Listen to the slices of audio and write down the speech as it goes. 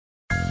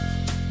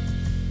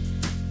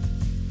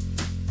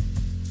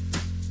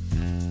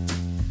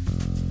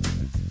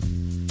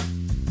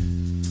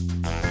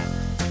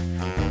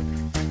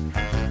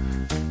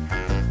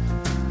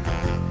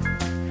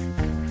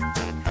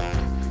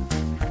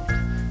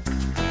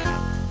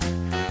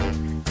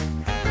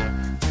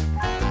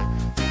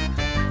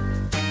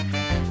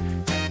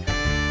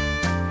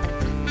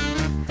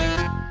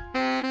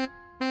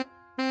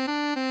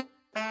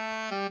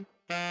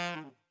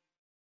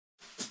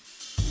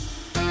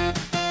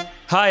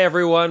Hi,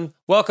 everyone.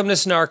 Welcome to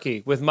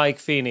Snarky with Mike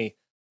Feeney.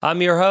 I'm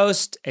your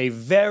host, a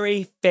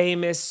very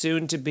famous,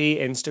 soon-to-be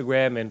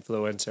Instagram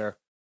influencer.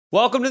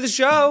 Welcome to the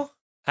show.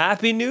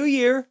 Happy New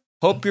Year.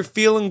 Hope you're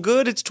feeling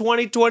good. It's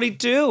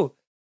 2022.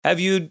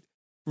 Have you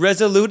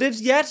resoluted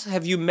yet?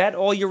 Have you met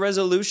all your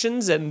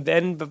resolutions and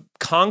then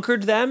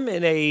conquered them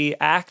in a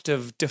act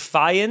of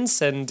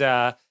defiance and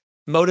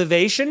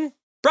motivation?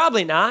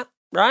 Probably not,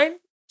 right?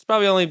 It's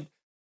probably only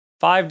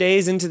 5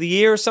 days into the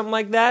year or something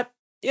like that.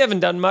 You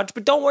haven't done much,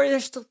 but don't worry,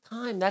 there's still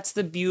time. That's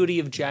the beauty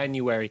of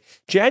January.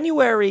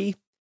 January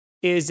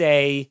is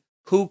a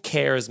who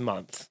cares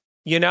month.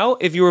 You know,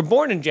 if you were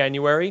born in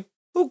January,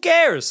 who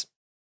cares?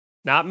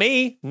 Not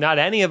me, not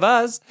any of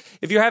us.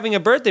 If you're having a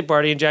birthday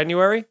party in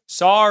January,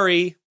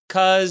 sorry,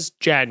 'cause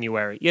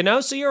January, you know?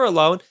 So you're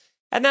alone,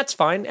 and that's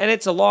fine. And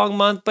it's a long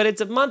month, but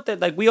it's a month that,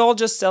 like, we all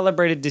just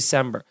celebrated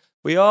December.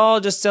 We all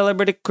just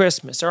celebrated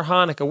Christmas or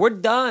Hanukkah. We're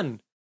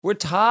done. We're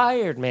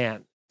tired,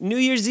 man. New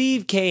Year's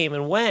Eve came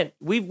and went.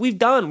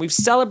 We've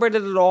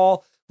celebrated it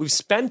all. We've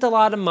spent a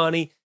lot of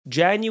money.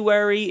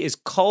 January is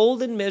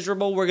cold and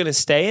miserable. We're going to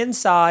stay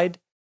inside.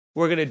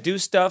 We're going to do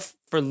stuff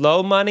for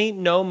low money,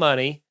 no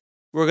money.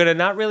 We're going to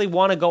not really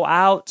want to go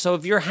out. So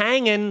if you're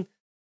hanging,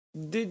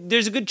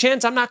 there's a good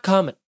chance I'm not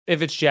coming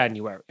if it's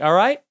January, all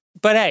right?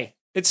 But hey,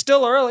 it's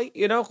still early.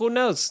 You know, who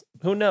knows?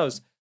 Who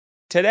knows?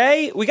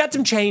 Today, we got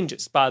some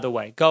changes, by the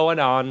way, going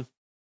on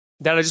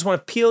that I just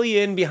want to peel you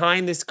in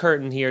behind this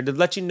curtain here to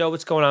let you know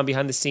what's going on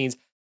behind the scenes,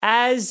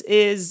 as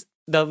is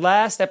the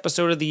last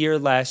episode of the year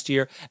last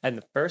year and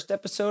the first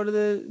episode of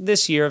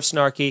this year of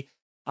Snarky.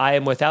 I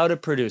am without a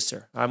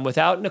producer. I'm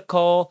without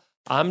Nicole.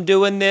 I'm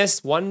doing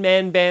this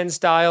one-man band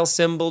style,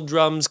 cymbal,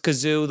 drums,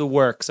 kazoo, the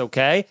works,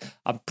 okay?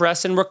 I'm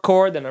pressing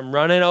record, then I'm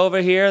running over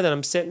here, then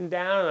I'm sitting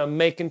down, and I'm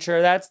making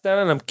sure that's done,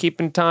 and I'm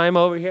keeping time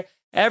over here.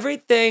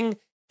 Everything,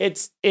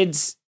 it's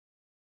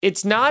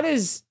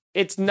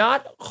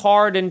not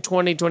hard in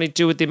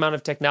 2022 with the amount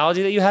of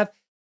technology that you have.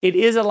 It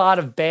is a lot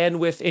of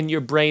bandwidth in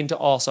your brain to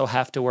also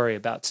have to worry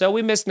about. So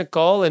we miss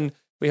Nicole, and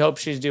we hope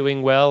she's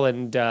doing well,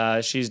 and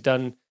she's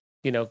done,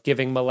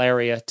 giving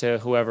malaria to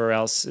whoever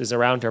else is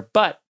around her.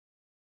 But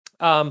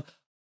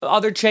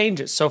other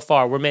changes so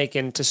far we're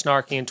making to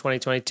Snarky in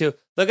 2022.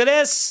 Look at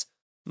this.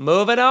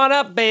 Moving on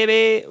up,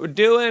 baby. We're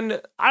doing,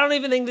 I don't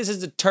even think this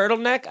is a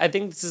turtleneck. I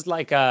think this is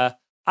like I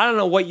don't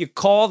know what you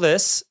call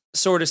this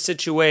sort of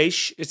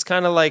situation. It's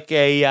kind of like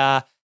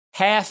a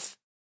half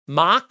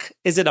mock.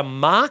 Is it a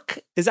mock?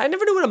 I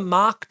never knew what a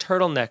mock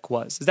turtleneck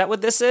was. Is that what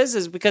this is?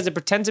 Is because it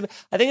pretends to be?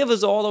 I think if it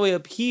was all the way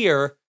up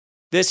here,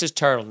 this is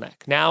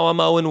turtleneck. Now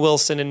I'm Owen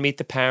Wilson in Meet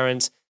the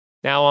Parents.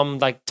 Now I'm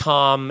like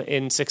Tom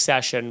in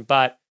Succession.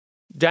 But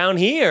down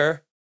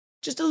here,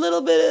 just a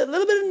little bit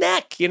of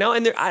neck,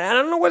 And there, I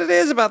don't know what it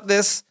is about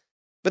this,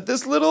 but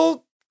this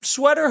little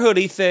sweater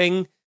hoodie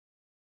thing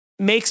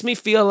makes me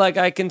feel like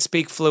I can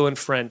speak fluent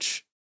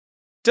French.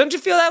 Don't you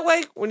feel that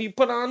way when you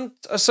put on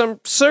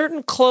some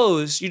certain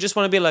clothes? You just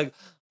want to be like,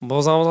 and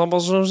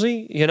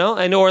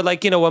or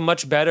like, a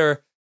much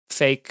better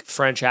fake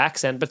French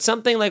accent, but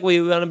something like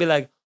we want to be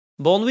like,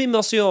 bon nuit,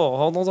 monsieur.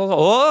 Oh, that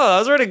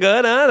was really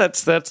good, huh?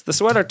 That's the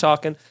sweater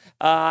talking.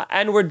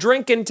 And we're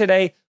drinking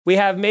today. We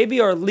have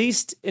maybe our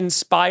least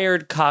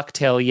inspired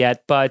cocktail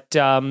yet, but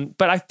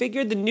I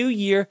figured the new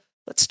year,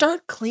 let's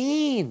start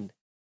clean.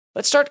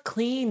 Let's start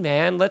clean,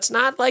 man. Let's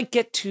not like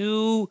get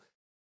too,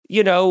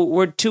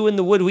 we're too in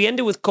the wood. We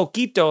ended with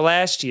Coquito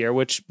last year,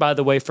 which, by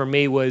the way, for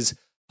me was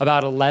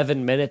about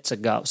 11 minutes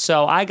ago.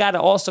 So I got to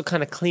also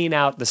kind of clean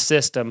out the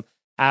system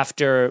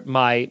after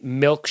my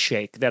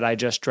milkshake that I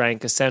just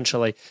drank,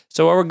 essentially.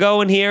 So where we're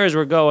going here is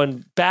we're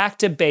going back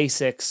to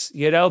basics,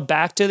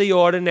 back to the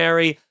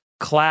ordinary,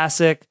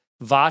 classic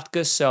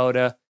vodka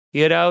soda.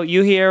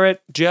 You hear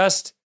it,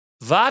 just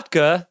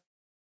vodka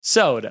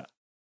soda.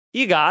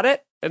 You got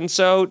it. And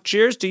so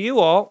cheers to you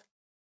all.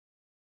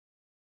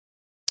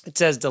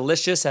 It's as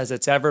delicious as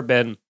it's ever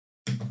been.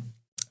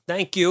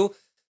 Thank you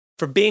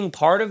for being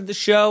part of the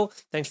show.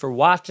 Thanks for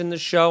watching the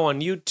show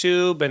on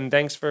YouTube, and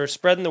thanks for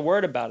spreading the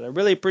word about it. I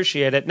really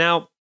appreciate it.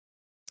 Now,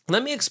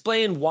 let me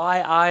explain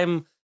why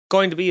I'm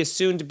going to be a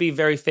soon-to-be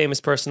very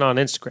famous person on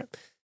Instagram.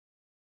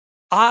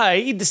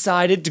 I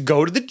decided to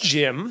go to the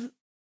gym,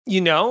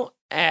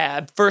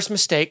 first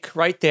mistake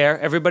right there.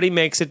 Everybody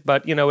makes it,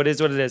 but, it is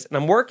what it is. And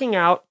I'm working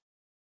out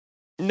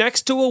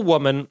next to a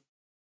woman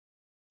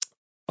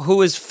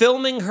who is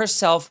filming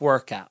herself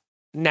workout.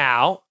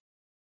 Now,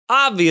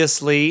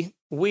 obviously,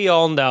 we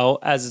all know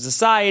as a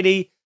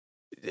society,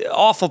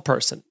 awful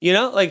person,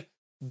 like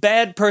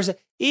bad person.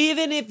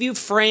 Even if you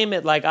frame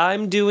it like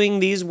I'm doing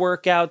these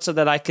workouts so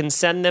that I can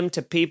send them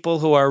to people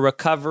who are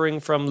recovering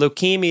from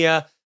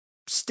leukemia,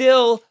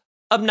 still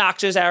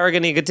obnoxious,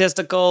 arrogant,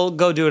 egotistical,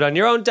 go do it on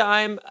your own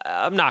time,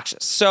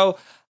 obnoxious. So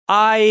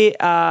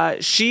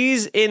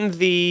she's in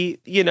the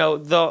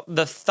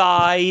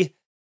thigh,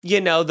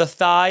 the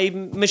thigh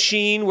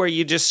machine where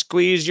you just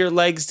squeeze your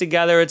legs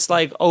together. It's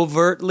like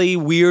overtly,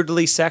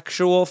 weirdly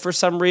sexual for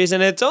some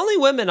reason. It's only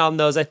women on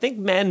those. I think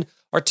men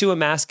are too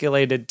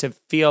emasculated to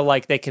feel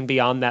like they can be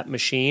on that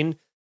machine.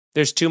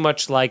 There's too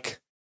much like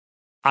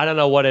I don't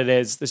know what it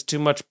is. There's too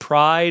much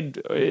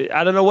pride.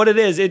 I don't know what it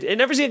is. It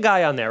never see a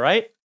guy on there,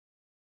 right?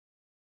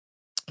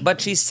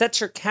 But she sets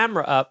her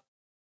camera up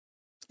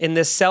in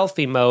this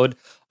selfie mode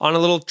on a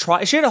little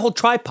she had a whole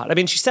tripod. I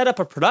mean, she set up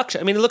a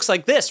production. I mean, it looks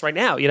like this right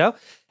now,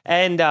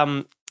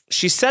 And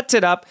she sets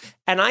it up,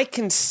 and I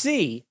can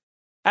see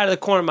out of the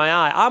corner of my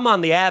eye, I'm on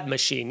the ab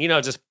machine,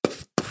 just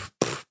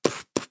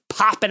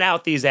popping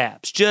out these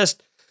abs,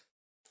 just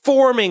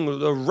forming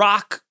the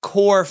rock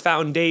core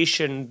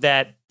foundation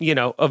that,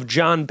 of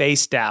John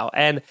Bastow.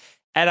 And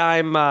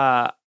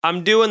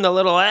I'm doing the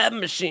little ab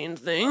machine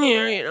thing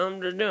here,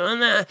 I'm just doing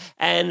that.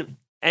 And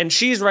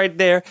she's right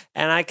there,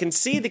 and I can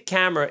see the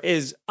camera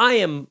I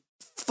am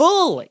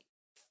fully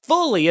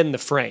in the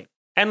frame.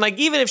 And like,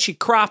 even if she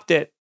cropped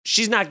it,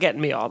 she's not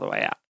getting me all the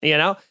way out,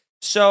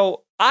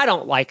 So I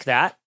don't like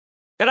that.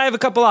 And I have a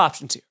couple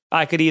options here.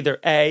 I could either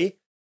A,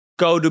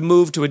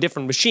 move to a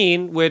different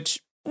machine,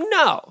 which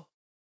no,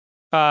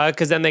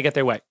 because then they get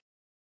their way.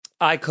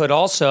 I could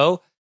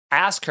also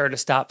ask her to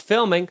stop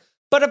filming,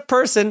 but a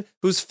person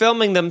who's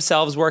filming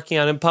themselves working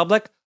out in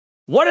public,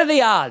 what are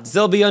the odds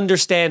they'll be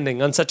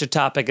understanding on such a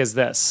topic as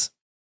this?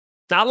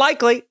 Not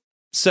likely.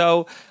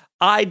 So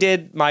I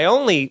did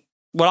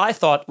what I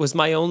thought was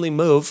my only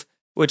move,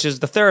 which is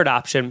the third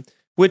option,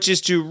 which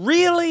is to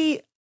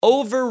really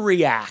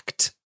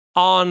overreact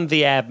on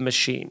the ab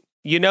machine,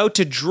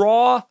 to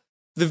draw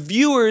the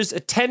viewer's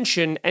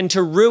attention and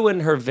to ruin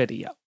her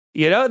video.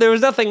 There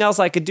was nothing else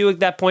I could do at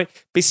that point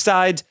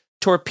besides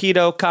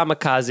torpedo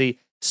kamikaze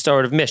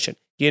sort of mission,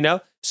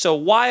 So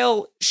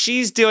while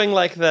she's doing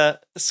like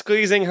the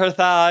squeezing her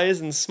thighs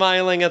and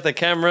smiling at the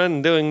camera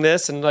and doing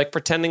this and like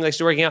pretending like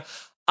she's working out,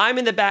 I'm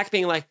in the back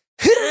being like,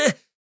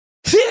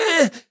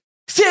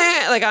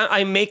 like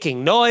I'm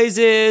making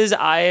noises.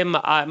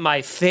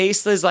 My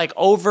face is like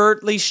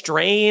overtly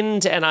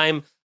strained, and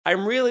I'm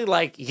really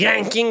like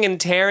yanking and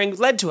tearing.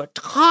 Led to a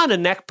ton of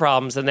neck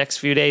problems the next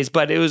few days,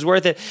 but it was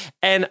worth it.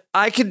 And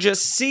I could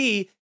just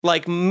see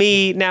like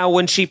me now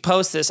when she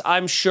posts this,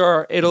 I'm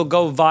sure it'll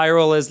go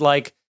viral as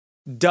like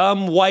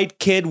dumb white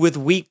kid with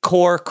weak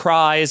core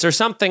cries or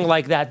something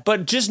like that.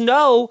 But just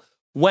know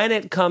when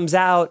it comes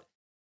out,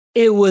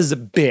 it was a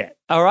bit,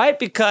 all right?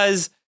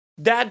 Because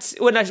that's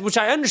which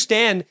I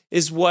understand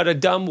is what a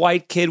dumb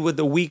white kid with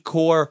a weak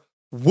core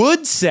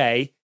would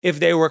say if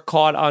they were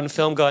caught on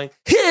film going,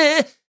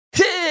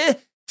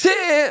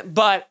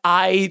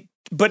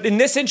 but in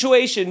this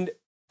situation,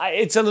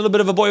 it's a little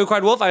bit of a boy who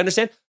cried wolf, I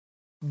understand.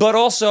 But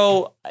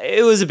also,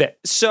 it was a bit.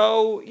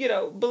 So,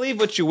 believe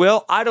what you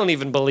will. I don't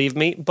even believe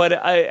me, but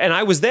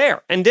I was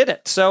there and did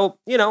it. So,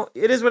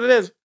 it is what it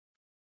is.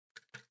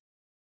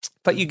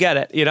 But you get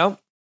it,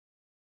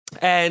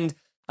 And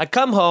I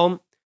come home,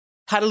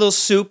 had a little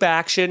soup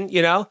action,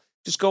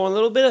 just going a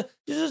little bit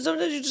of,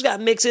 sometimes you just got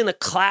to mix in a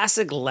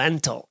classic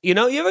lentil. You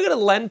ever get a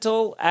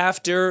lentil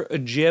after a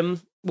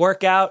gym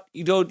workout?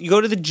 You go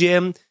to the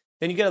gym,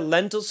 then you get a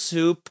lentil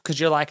soup because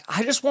you're like,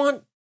 I just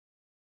want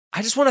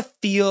to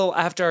feel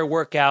after I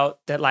work out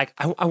that like,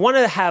 I want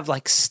to have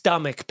like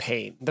stomach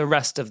pain the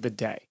rest of the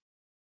day.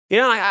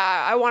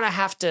 I want to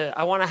have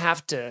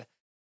to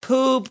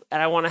poop,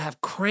 and I want to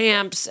have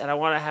cramps, and I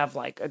want to have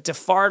like to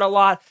fart a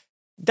lot.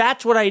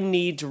 That's what I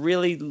need to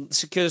really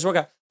secure this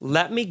workout.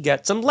 Let me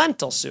get some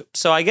lentil soup.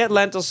 So I get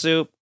lentil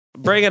soup,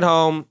 bring it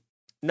home,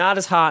 not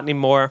as hot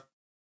anymore.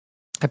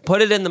 I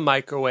put it in the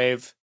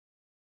microwave,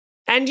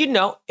 and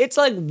it's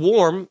like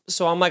warm.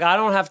 So I'm like, I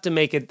don't have to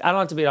make it, I don't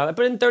have to be on. I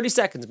put it in 30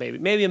 seconds,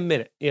 maybe a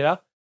minute,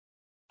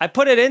 I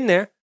put it in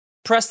there,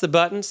 press the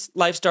buttons,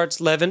 life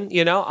starts living,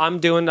 I'm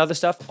doing other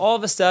stuff. All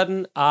of a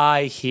sudden,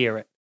 I hear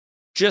it.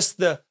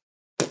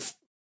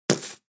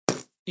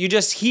 You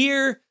just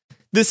hear,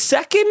 the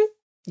second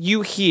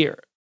you hear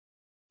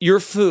your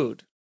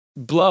food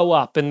blow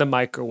up in the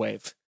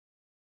microwave,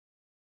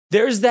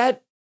 there's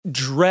that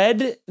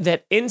dread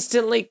that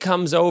instantly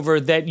comes over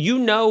that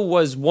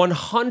was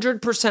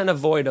 100%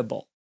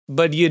 avoidable,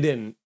 but you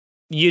didn't.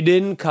 You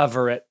didn't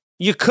cover it.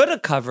 You could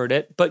have covered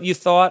it, but you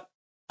thought,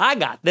 I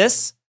got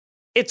this.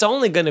 It's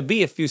only going to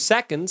be a few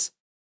seconds.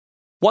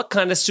 What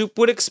kind of soup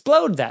would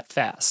explode that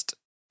fast?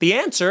 The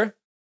answer,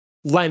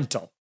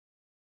 lentil.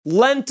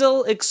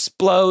 Lentil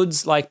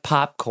explodes like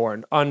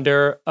popcorn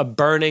under a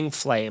burning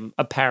flame,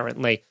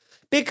 apparently,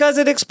 because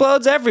it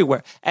explodes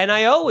everywhere. And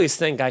I always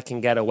think I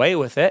can get away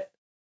with it.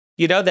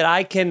 That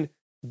I can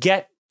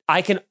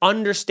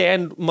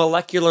understand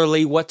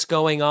molecularly what's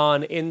going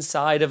on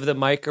inside of the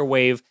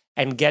microwave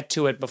and get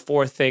to it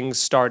before things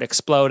start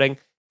exploding.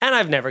 And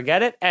I've never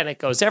get it, and it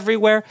goes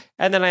everywhere.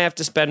 And then I have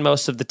to spend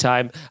most of the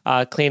time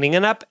cleaning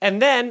it up.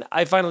 And then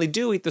I finally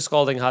do eat the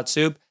scalding hot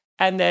soup.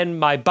 And then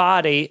my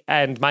body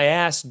and my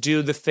ass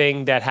do the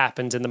thing that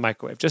happens in the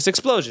microwave. Just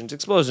explosions.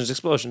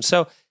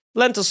 So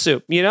lentil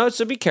soup,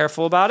 so be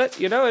careful about it,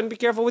 and be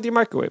careful with your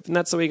microwave. And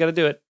that's the way you got to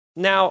do it.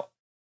 Now,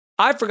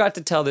 I forgot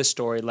to tell this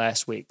story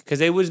last week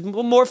because it was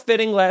more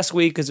fitting last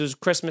week because it was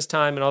Christmas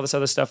time and all this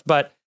other stuff.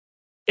 But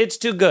it's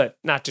too good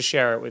not to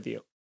share it with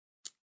you.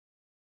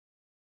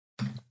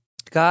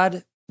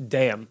 God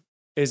damn,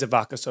 is a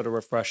vodka soda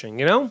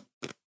refreshing,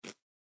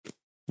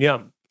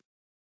 Yum.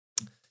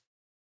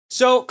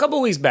 So a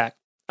couple weeks back,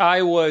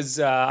 I was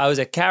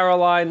at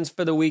Caroline's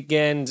for the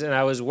weekend, and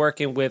I was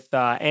working with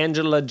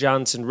Angela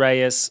Johnson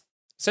Reyes,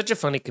 such a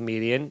funny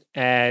comedian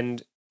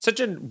and such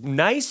a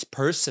nice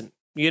person.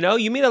 You know,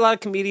 you meet a lot of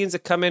comedians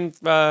that come in,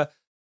 the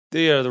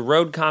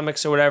road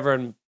comics or whatever,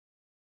 and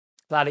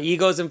a lot of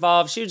egos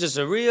involved. She was just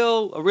a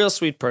real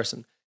sweet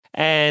person.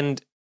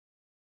 And,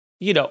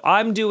 you know,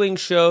 I'm doing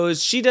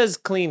shows. She does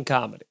clean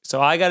comedy.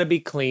 So I got to be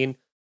clean,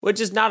 which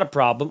is not a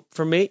problem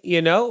for me,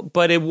 you know,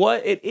 but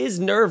it is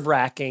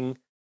nerve-wracking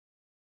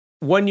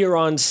when you're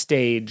on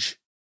stage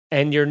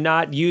and you're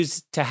not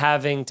used to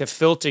having to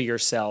filter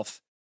yourself.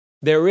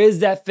 There is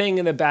that thing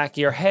in the back of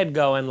your head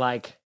going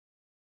like,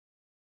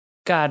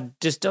 God,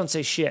 just don't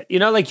say shit. You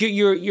know, like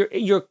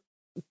you're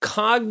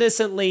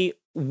cognizantly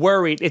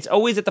worried. It's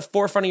always at the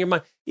forefront of your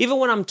mind. Even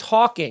when I'm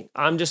talking,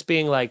 I'm just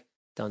being like,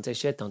 don't say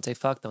shit, don't say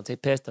fuck, don't say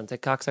piss, don't say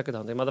cocksucker,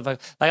 don't say motherfucker.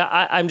 Like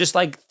I'm just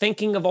like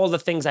thinking of all the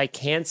things I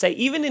can't say,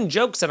 even in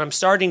jokes that I'm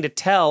starting to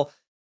tell,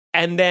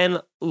 and then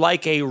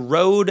like a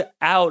road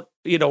out,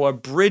 you know, a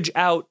bridge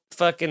out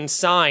fucking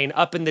sign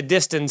up in the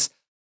distance,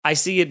 I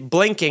see it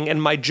blinking,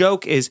 and my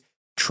joke is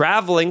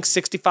traveling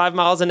 65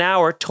 miles an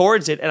hour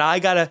towards it, and I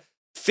gotta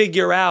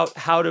figure out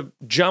how to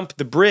jump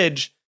the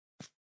bridge.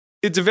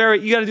 You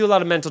gotta do a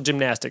lot of mental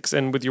gymnastics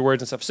and with your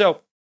words and stuff.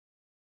 So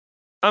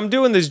I'm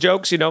doing these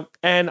jokes, you know,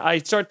 and I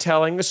start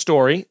telling a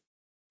story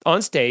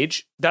on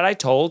stage that I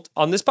told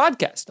on this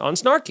podcast, on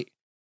Snarky,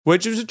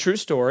 which was a true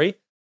story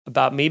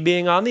about me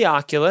being on the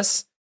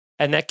Oculus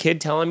and that kid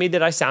telling me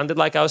that I sounded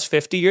like I was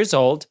 50 years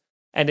old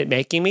and it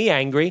making me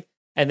angry.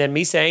 And then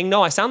me saying,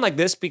 no, I sound like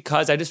this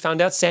because I just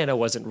found out Santa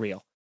wasn't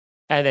real.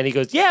 And then he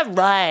goes, yeah,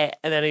 right.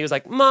 And then he was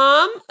like,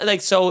 Mom. And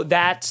like, so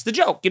that's the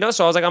joke, you know?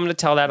 So I was like, I'm going to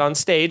tell that on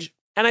stage.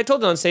 And I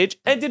told it on stage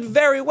and it did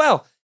very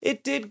well.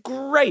 It did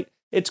great.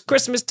 It's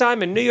Christmas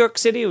time in New York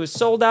City. It was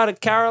sold out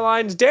at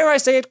Caroline's. Dare I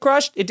say it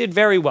crushed? It did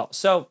very well.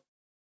 So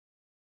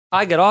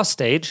I get off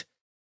stage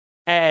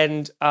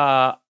and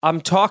I'm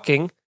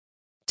talking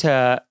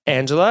to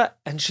Angela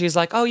and she's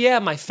like, oh yeah,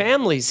 my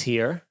family's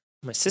here.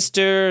 My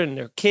sister and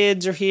their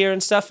kids are here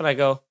and stuff. And I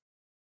go,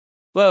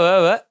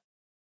 what?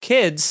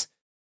 Kids?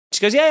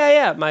 She goes,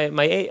 yeah. My her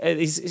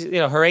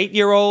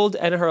 8-year-old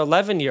and her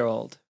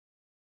 11-year-old.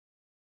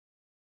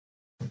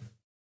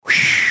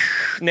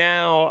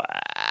 Now,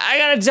 I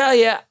gotta tell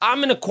you,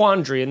 I'm in a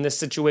quandary in this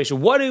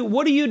situation. What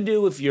do you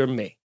do if you're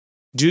me?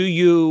 Do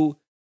you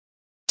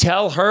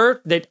tell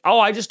her that, oh,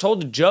 I just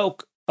told a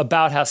joke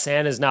about how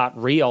Santa's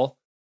not real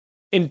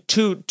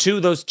to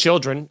those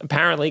children,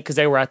 apparently, because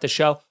they were at the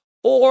show?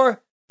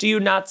 Or do you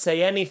not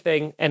say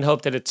anything and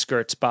hope that it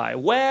skirts by?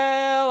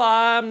 Well,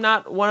 I'm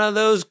not one of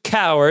those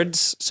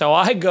cowards, so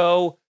I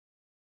go,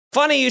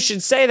 funny you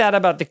should say that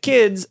about the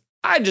kids.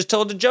 I just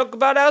told a joke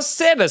about how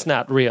Santa's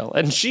not real.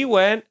 And she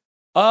went,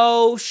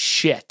 oh,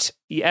 shit.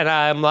 And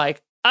I'm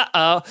like,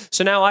 uh-oh.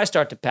 So now I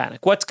start to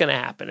panic. What's going to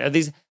happen?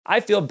 I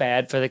feel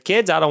bad for the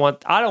kids. I don't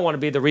want to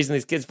be the reason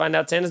these kids find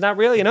out Santa's not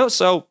real, you know?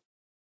 So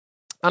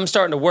I'm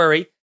starting to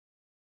worry.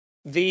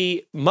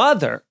 The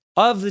mother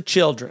of the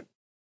children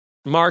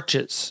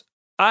marches,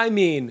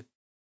 directly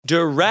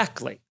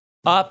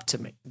up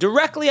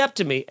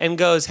to me and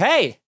goes,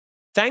 hey,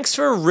 thanks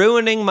for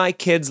ruining my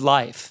kid's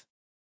life,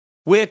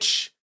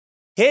 which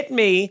hit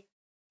me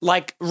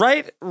like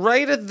right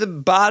at the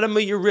bottom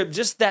of your rib,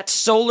 just that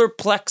solar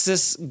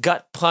plexus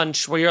gut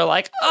punch where you're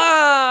like,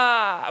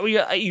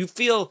 you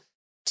feel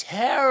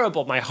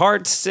terrible. My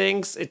heart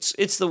sinks.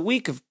 It's the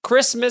week of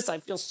Christmas. I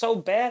feel so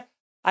bad.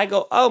 I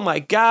go, oh my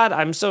God,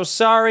 I'm so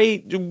sorry.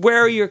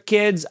 Where are your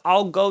kids?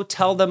 I'll go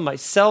tell them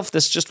myself.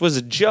 This just was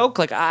a joke.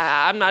 Like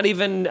I'm not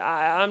even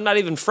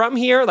from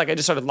here. Like I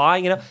just started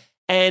lying, you know.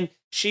 And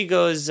she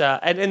goes,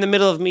 and in the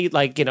middle of me,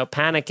 like, you know,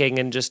 panicking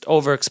and just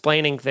over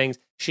explaining things,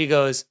 she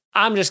goes,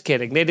 I'm just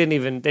kidding. They didn't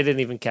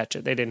even catch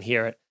it. They didn't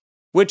hear it.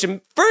 Which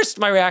at first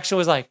my reaction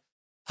was like,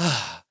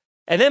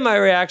 and then my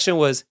reaction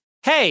was,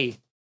 hey,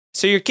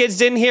 so your kids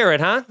didn't hear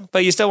it, huh?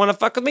 But you still want to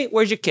fuck with me?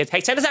 Where's your kids?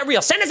 Hey, Santa's not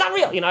real. Santa's not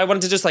real. You know, I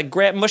wanted to just like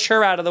mush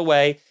her out of the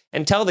way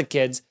and tell the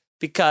kids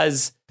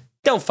because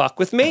don't fuck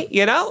with me.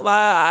 You know,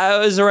 I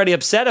was already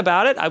upset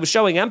about it. I was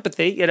showing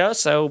empathy, you know,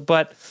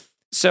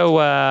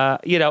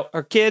 you know,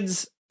 our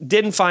kids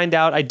didn't find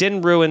out. I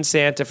didn't ruin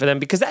Santa for them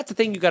because that's the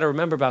thing you got to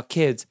remember about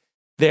kids.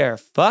 They're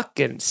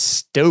fucking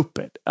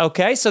stupid.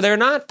 Okay. So they're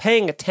not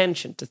paying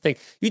attention to things.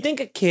 You think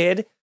a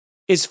kid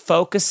is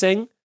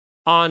focusing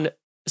on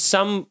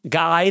some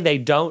guy they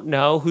don't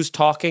know who's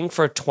talking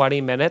for 20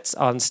 minutes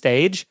on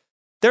stage?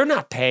 They're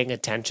not paying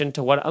attention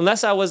to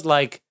unless I was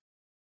like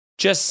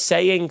just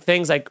saying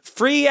things like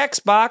free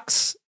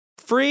Xbox,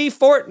 free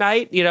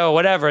Fortnite, you know,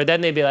 whatever.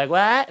 Then they'd be like,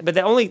 what? But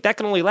that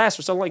can only last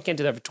for so long. You can't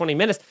do that for 20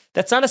 minutes.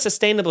 That's not a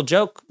sustainable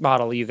joke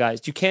model, you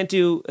guys. You can't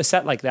do a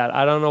set like that.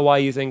 I don't know why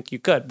you think you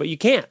could, but you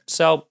can't.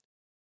 So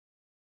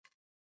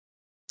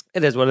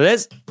it is what it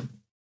is.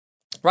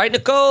 Right,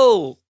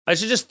 Nicole? I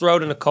should just throw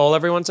to Nicole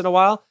every once in a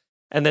while,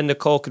 and then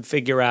Nicole could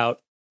figure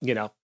out, you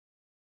know,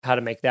 how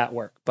to make that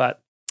work.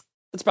 But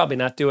let's probably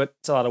not do it.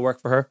 It's a lot of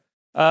work for her.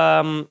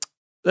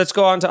 let's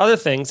go on to other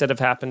things that have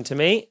happened to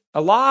me.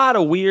 A lot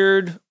of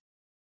weird,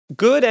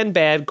 good and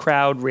bad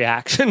crowd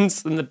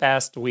reactions in the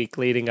past week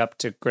leading up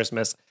to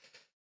Christmas.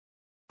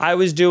 I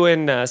was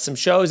doing some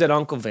shows at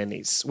Uncle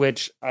Vinny's,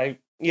 which I,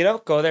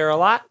 go there a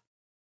lot.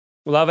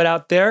 Love it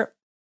out there.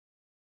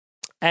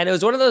 And it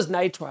was one of those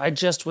nights where I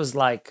just was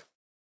like,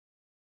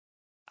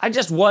 I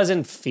just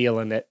wasn't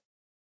feeling it.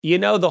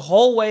 The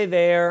whole way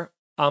there,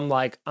 I'm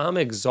like, I'm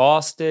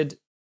exhausted.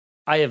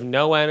 I have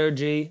no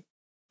energy.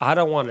 I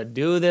don't want to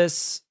do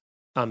this.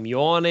 I'm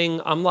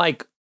yawning. I'm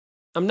like,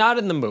 I'm not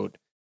in the mood.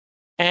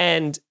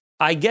 And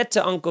I get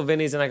to Uncle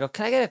Vinny's and I go,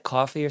 can I get a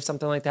coffee or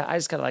something like that? I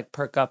just got to like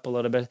perk up a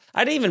little bit.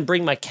 I didn't even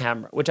bring my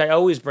camera, which I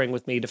always bring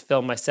with me to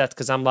film my sets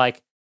because I'm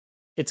like,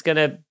 it's going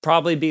to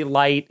probably be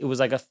light. It was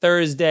like a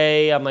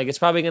Thursday. I'm like, it's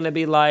probably going to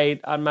be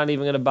light. I'm not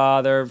even going to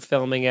bother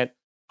filming it.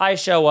 I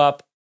show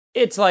up.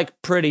 It's like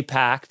pretty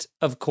packed,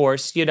 of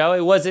course.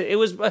 It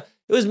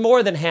was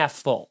more than half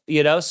full,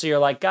 so you're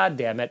like, God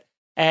damn it.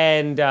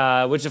 And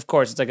which of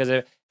course it's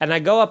like, and I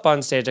go up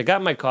on stage, I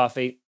got my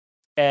coffee,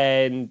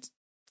 and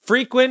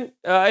frequent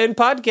and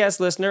podcast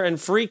listener and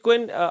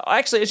frequent,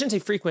 actually I shouldn't say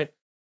frequent,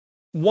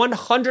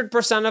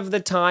 100% of the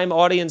time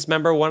audience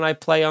member when I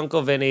play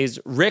Uncle Vinny's,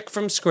 Rick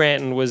from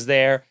Scranton was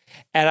there,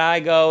 and I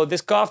go, this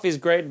coffee is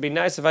great, it'd be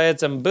nice if I had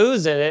some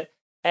booze in it.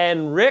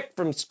 And Rick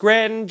from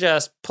Scranton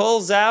just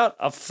pulls out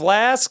a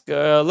flask,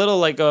 a little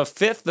like a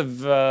fifth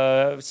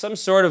of some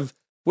sort of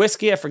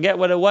whiskey. I forget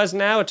what it was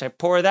now, which I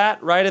pour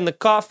that right in the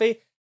coffee.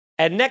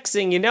 And next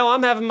thing you know,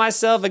 I'm having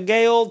myself a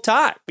gay old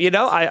time.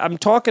 I'm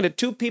talking to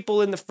two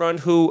people in the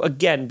front who,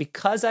 again,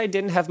 because I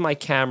didn't have my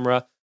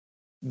camera,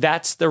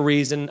 that's the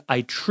reason.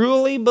 I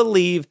truly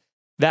believe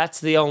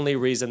that's the only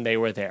reason they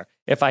were there.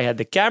 If I had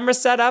the camera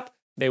set up,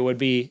 they would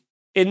be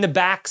in the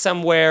back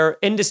somewhere,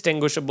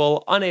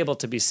 indistinguishable, unable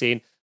to be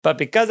seen. But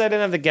because I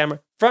didn't have the camera,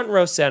 front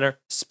row center,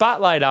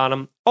 spotlight on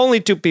them, only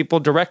two people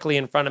directly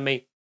in front of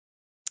me.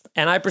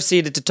 And I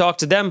proceeded to talk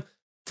to them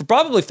for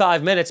probably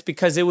 5 minutes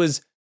because it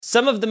was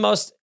some of the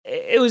most,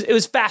 it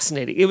was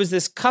fascinating. It was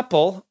this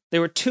couple, they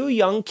were two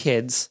young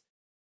kids,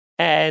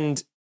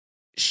 and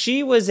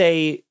she was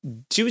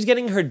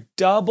getting her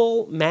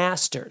double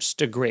master's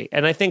degree.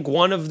 And I think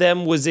one of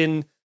them was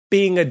in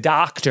being a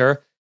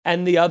doctor,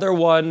 and the other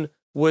one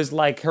was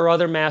like, her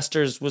other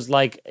master's was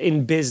like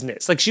in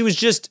business. Like she was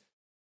just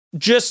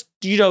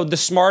the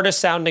smartest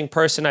sounding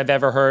person I've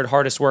ever heard,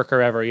 hardest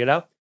worker ever,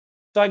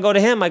 So I go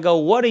to him, I go,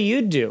 what do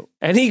you do?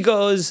 And he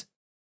goes,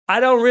 I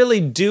don't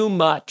really do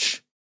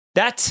much.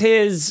 That's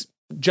his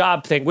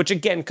job thing, which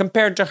again,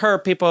 compared to her,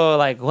 people are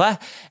like,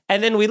 what?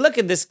 And then we look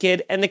at this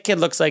kid, and the kid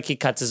looks like he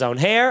cuts his own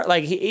hair.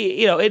 Like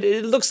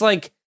it looks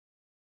like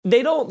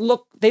they don't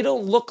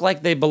look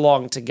like they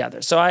belong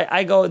together. So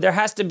I go, there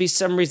has to be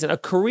some reason. A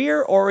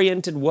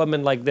career-oriented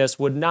woman like this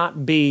would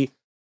not be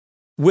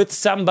with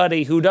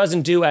somebody who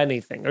doesn't do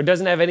anything or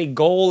doesn't have any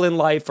goal in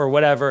life or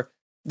whatever.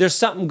 There's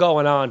something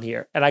going on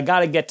here, and I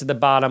got to get to the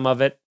bottom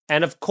of it.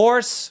 And of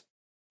course,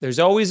 there's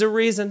always a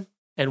reason.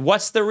 And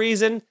what's the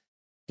reason?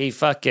 He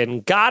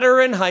fucking got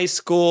her in high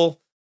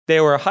school.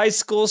 They were high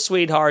school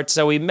sweethearts,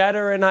 so he met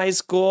her in high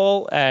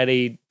school, and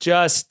he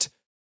just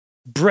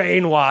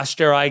brainwashed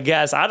her, I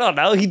guess. I don't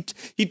know.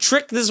 He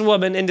tricked this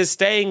woman into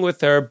staying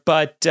with her,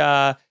 but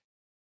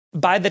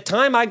by the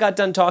time I got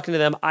done talking to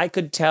them, I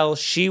could tell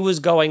she was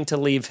going to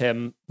leave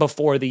him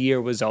before the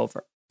year was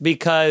over,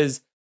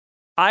 because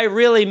I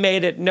really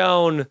made it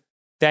known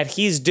that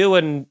he's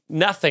doing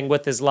nothing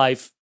with his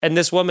life, and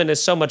this woman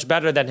is so much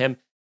better than him.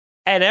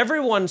 And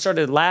everyone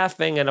started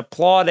laughing and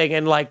applauding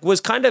and like was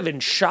kind of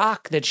in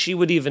shock that she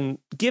would even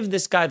give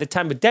this guy the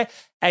time of day.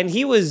 And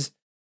he was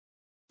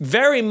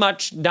very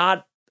much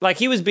not, like,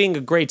 he was being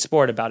a great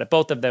sport about it.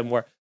 Both of them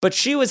were. But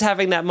she was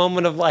having that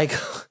moment of like,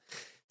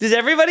 does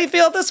everybody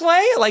feel this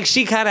way? Like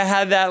she kind of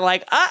had that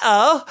like,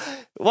 uh-oh,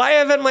 why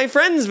haven't my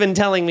friends been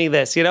telling me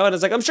this? And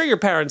it's like, I'm sure your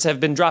parents have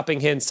been dropping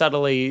hints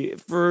subtly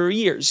for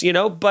years,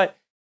 but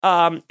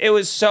it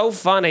was so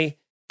funny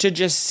to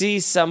just see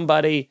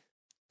somebody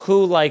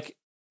who like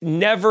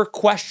never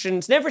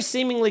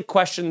seemingly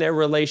questioned their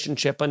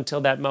relationship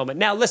until that moment.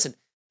 Now, listen,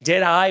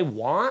 did I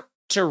want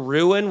to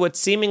ruin what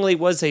seemingly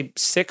was a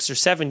 6 or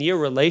 7 year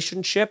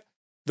relationship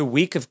the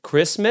week of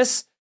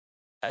Christmas?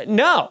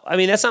 No, I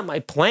mean, that's not my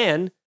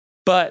plan,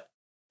 but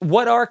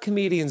what are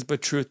comedians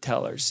but truth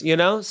tellers,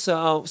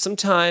 So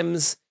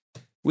sometimes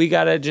we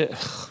gotta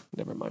just,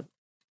 never mind.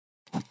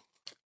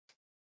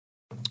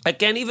 I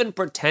can't even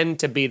pretend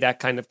to be that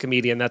kind of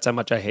comedian. That's how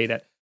much I hate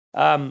it.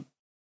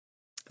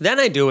 Then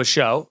I do a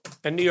show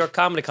at New York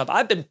Comedy Club.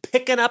 I've been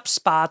picking up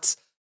spots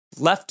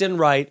left and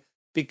right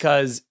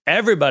because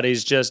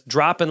everybody's just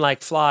dropping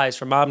like flies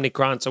from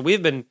Omnicron. So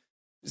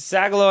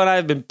Sagalo and I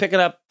have been picking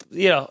up,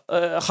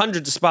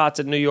 hundreds of spots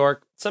in New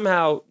York,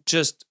 somehow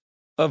just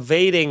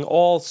evading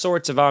all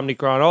sorts of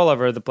Omnicron all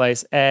over the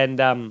place.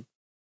 And I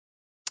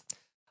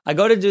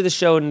go to do the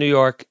show in New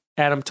York,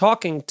 and I'm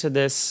telling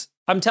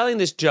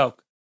this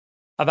joke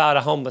about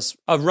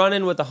a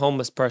run-in with a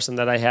homeless person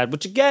that I had,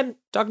 which again,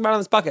 talked about on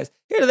this podcast.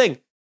 Here's the thing.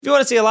 If you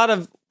want to see a lot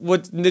of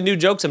what the new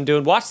jokes I'm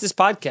doing, watch this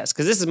podcast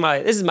because this is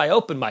my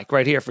open mic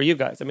right here for you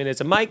guys. I mean, it's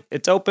a mic,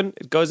 it's open,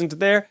 it goes into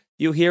there,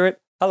 you hear it.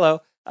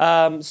 Hello.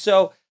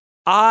 So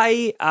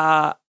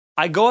I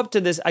go up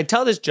to this, I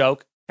tell this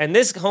joke, and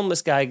this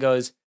homeless guy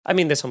goes,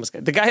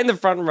 the guy in the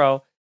front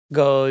row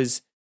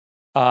goes,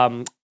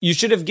 you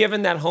should have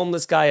given that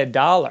homeless guy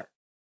 $1.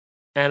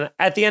 And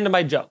at the end of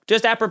my joke,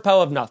 just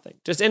apropos of nothing,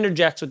 just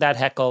interjects with that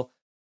heckle.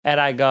 And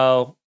I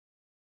go,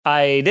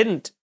 I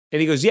didn't. And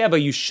he goes, yeah,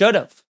 but you should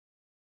have.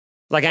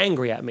 Like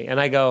angry at me. And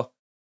I go,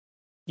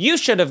 you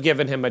should have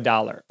given him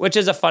 $1, which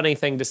is a funny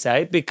thing to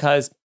say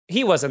because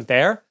he wasn't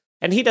there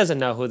and he doesn't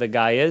know who the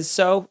guy is.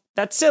 So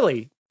that's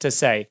silly to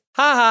say.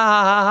 Ha ha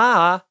ha ha ha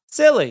ha.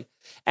 Silly.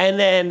 And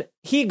then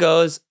he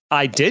goes,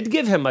 I did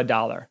give him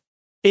 $1.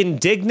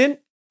 Indignant,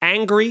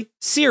 angry,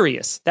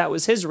 serious. That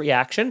was his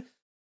reaction.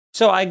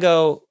 So I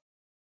go,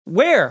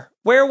 where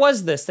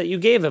was this that you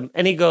gave him?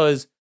 And he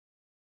goes,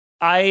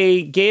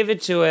 I gave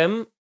it to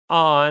him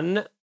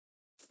on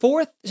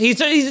 4th. He's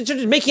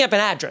just making up an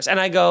address. And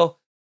I go,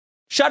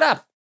 shut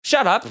up.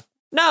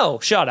 No,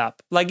 shut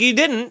up. Like you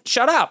didn't,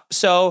 shut up.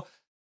 So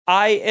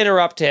I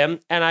interrupt him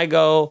and I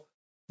go,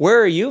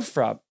 where are you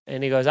from?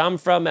 And he goes, I'm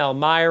from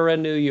Elmira,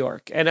 New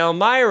York. And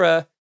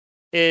Elmira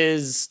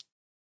is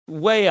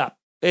way up.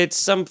 It's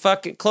some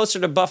fucking closer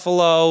to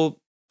Buffalo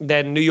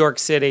than New York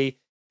City.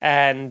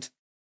 And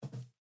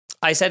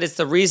I said it's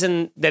the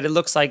reason that it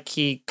looks like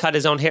he cut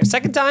his own hair.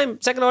 Second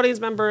audience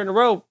member in a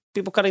row,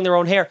 people cutting their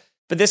own hair.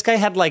 But this guy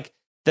had like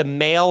the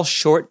male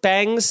short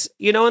bangs,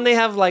 and they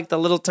have like the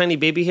little tiny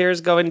baby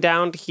hairs going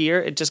down here.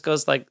 It just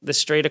goes like the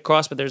straight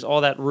across, but there's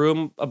all that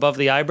room above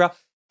the eyebrow.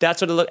 That's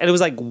what it looked. And it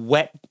was like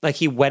wet, like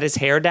he wet his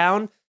hair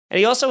down. And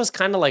he also was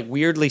kind of like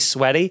weirdly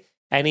sweaty.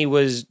 And he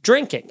was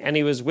drinking. And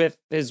he was with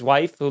his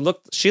wife,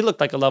 she looked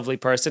like a lovely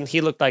person.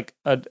 He looked like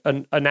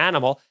an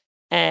animal.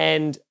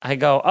 And I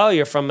go, oh,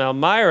 you're from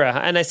Elmira.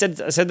 And I said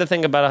the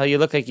thing about how you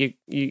look like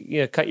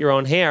you cut your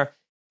own hair.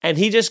 And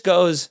he just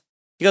goes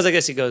like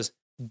this. He goes,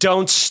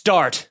 don't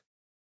start.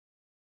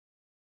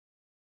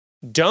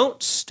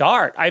 Don't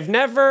start. I've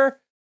never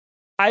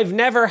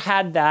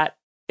had that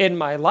in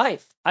my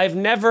life. I've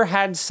never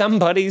had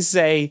somebody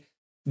say,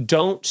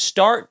 don't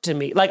start to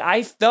me. Like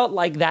I felt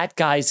like that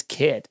guy's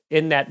kid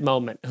in that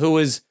moment who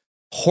was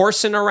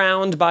horsing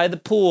around by the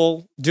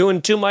pool,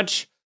 doing too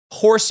much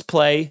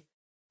horseplay,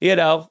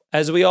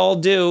 as we all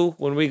do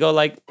when we go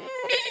like,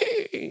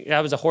 that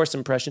was a horse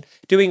impression,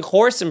 doing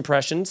horse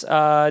impressions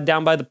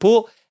down by the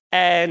pool.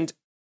 And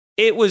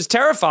it was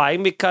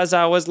terrifying because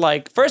I was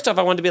like, first off,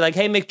 I wanted to be like,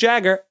 hey, Mick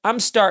Jagger, I'm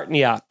starting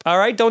you up. All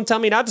right. Don't tell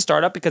me not to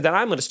start up because then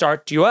I'm going to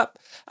start you up.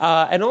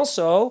 And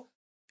also,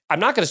 I'm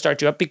not going to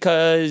start you up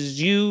because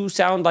you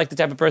sound like the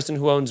type of person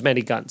who owns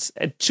many guns,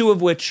 2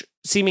 of which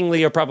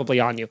seemingly are probably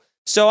on you.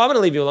 So I'm going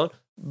to leave you alone,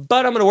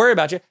 but I'm going to worry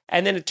about you.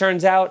 And then it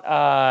turns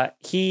out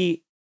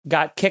he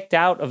got kicked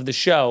out of the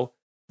show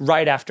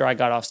right after I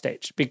got off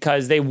stage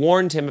because they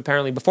warned him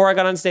apparently before I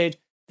got on stage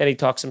that he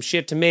talked some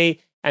shit to me.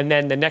 And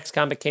then the next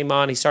comic came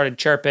on, he started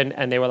chirping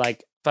and they were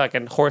like,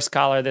 fucking horse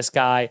collar this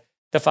guy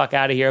the fuck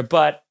out of here.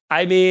 But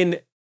I mean,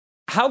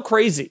 how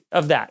crazy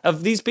of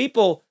these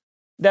people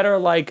that are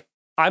like,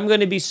 I'm going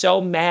to be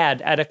so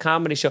mad at a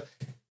comedy show.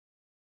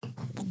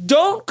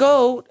 Don't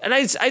go, and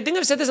I think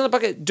I've said this on the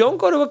podcast, don't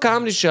go to a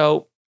comedy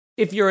show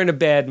if you're in a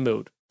bad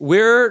mood.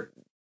 We're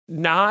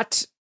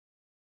not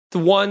the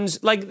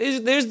ones, like,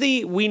 there's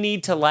the we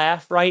need to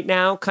laugh right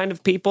now kind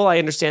of people. I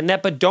understand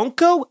that, but don't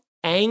go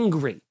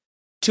angry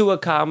to a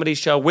comedy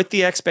show with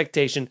the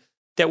expectation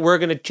that we're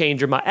going to change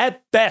your mind.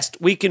 At best,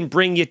 we can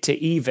bring you to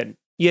even,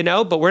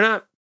 but we're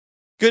not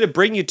going to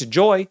bring you to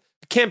joy.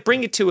 Can't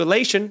bring you to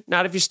elation,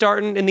 not if you're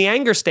starting in the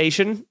anger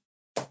station.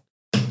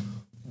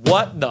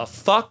 What the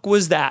fuck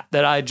was that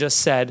I just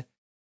said?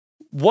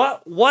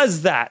 What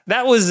was that?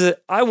 That was,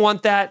 I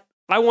want that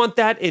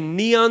in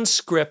neon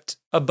script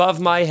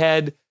above my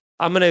head.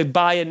 I'm going to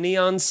buy a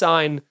neon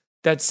sign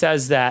that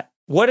says that.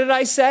 What did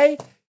I say?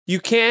 You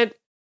can't,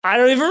 I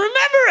don't even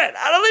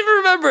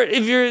remember it.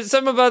 If you're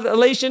something about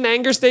elation,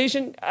 anger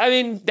station, I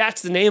mean,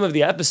 that's the name of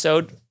the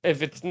episode.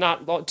 If it's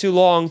not too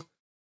long.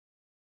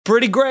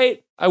 Pretty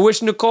great. I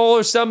wish Nicole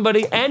or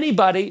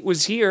anybody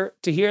was here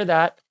to hear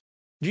that.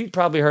 You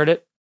probably heard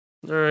it.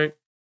 All right.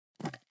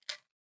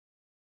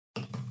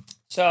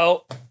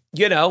 So,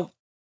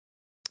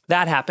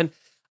 that happened.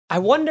 I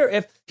wonder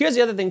if, here's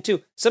the other thing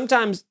too.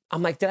 Sometimes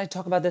I'm like, did I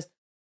talk about this?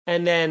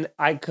 And then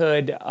I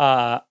could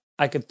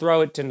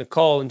throw it to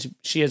Nicole and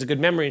she has a good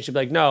memory and she'd be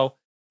like, no,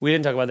 we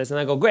didn't talk about this. And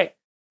I go, great.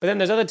 But then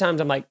there's other times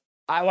I'm like,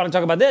 I want to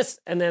talk about this.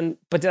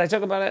 But did I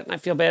talk about it? And I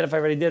feel bad if I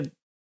already did.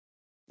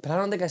 But I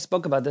don't think I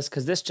spoke about this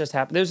because this just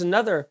happened. There's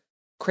another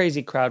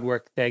crazy crowd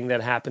work thing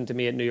that happened to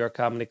me at New York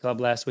Comedy Club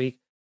last week.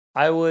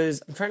 I'm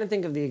trying to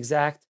think of the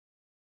exact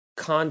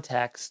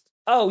context.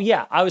 Oh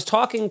yeah, I was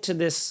talking to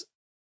this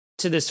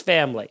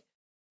family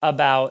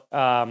about.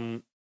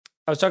 I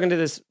was talking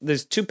to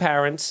there's 2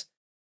 parents,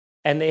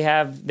 and they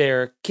have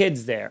their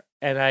kids there,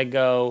 and I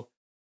go,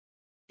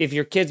 if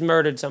your kids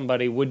murdered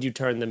somebody, would you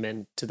turn them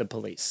in to the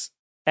police?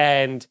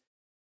 And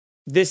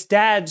this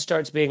dad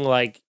starts being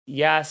like,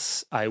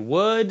 yes, I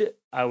would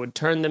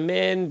turn them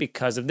in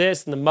because of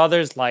this. And the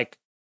mother's like,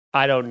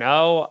 I don't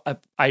know.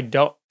 I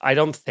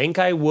don't think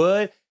I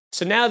would.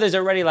 So now there's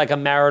already like a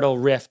marital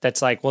rift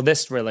that's like, well,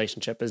 this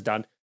relationship is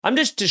done. I'm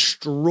just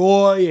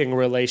destroying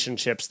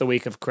relationships the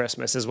week of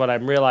Christmas is what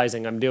I'm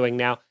realizing I'm doing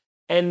now.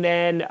 And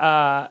then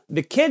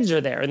the kids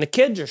are there and the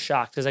kids are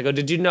shocked as I go,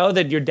 did you know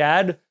that your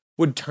dad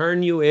would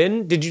turn you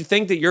in? Did you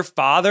think that your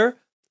father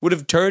would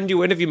have turned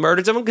you in if you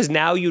murdered someone? Because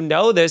now you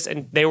know this.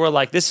 And they were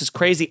like, this is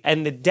crazy.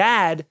 And the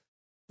dad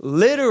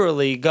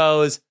literally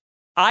goes,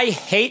 I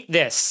hate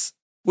this,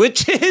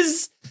 which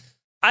is,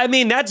 I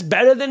mean, that's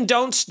better than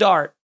don't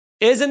start,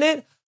 isn't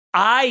it?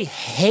 I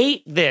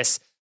hate this.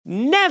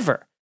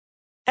 Never,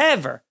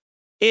 ever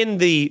in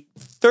the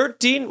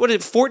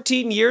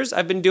 14 years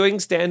I've been doing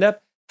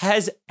stand-up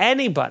has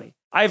anybody,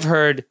 I've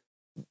heard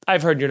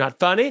you're not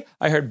funny.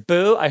 I heard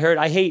boo. I heard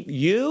I hate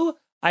you.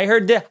 I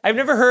heard that. I've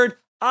never heard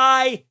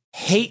I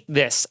hate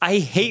this. I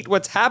hate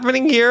what's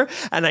happening here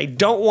and I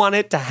don't want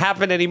it to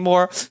happen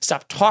anymore.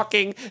 Stop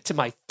talking to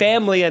my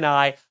family and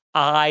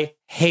I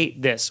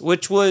hate this,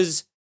 which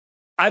was,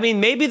 I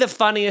mean, maybe the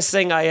funniest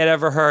thing I had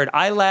ever heard.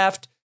 I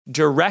laughed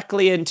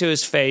directly into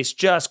his face,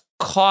 just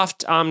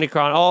coughed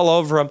Omicron all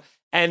over him,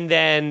 and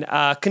then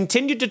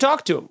continued to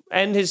talk to him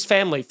and his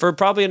family for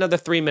probably another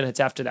 3 minutes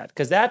after that.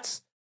 Because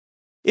that's,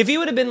 if he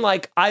would have been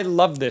like, I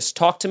love this,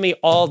 talk to me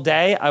all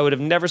day, I would have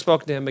never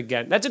spoken to him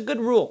again. That's a good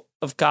rule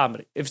of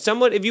comedy.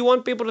 If you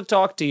want people to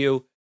talk to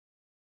you,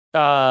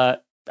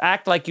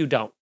 act like you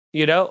don't,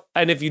 you know?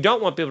 And if you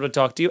don't want people to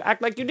talk to you,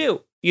 act like you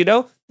do, you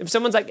know? If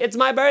someone's like, it's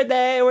my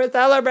birthday, we're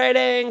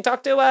celebrating,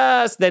 talk to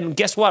us, then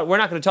guess what? We're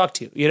not going to talk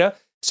to you, you know?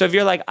 So if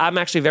you're like, I'm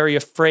actually very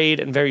afraid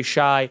and very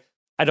shy,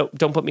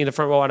 don't put me in the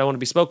front row, I don't want to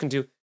be spoken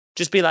to.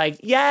 Just be like,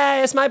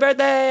 yeah, it's my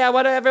birthday. I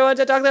want everyone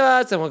to talk to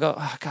us. And we'll go,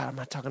 oh, God, I'm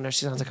not talking to her.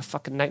 She sounds like a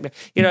fucking nightmare.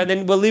 You know, and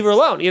then we'll leave her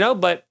alone, you know?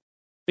 But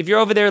if you're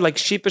over there like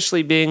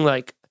sheepishly being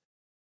like,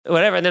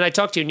 whatever, and then I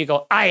talk to you and you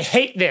go, I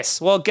hate this.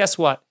 Well, guess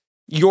what?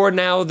 You're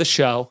now the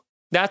show.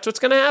 That's what's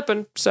going to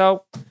happen.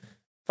 So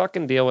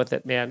fucking deal with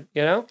it, man.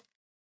 You know?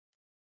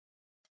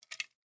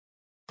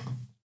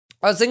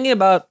 I was thinking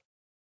about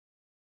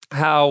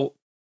how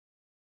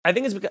I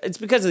think it's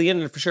because of the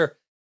internet for sure.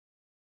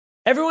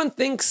 Everyone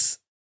thinks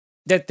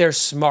that they're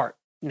smart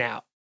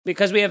now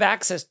because we have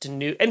access to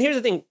new. And here's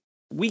the thing,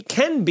 we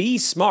can be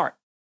smart.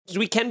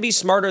 We can be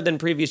smarter than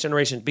previous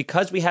generations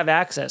because we have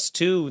access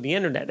to the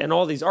internet and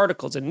all these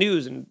articles and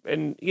news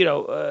and you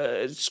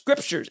know,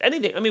 scriptures,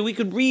 anything. I mean, we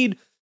could read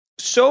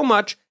so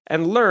much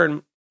and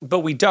learn, but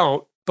we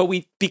don't. But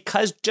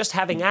because just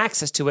having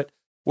access to it,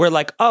 we're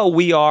like, oh,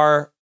 we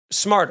are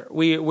smarter.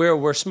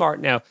 We're smart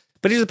now.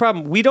 But here's the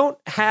problem.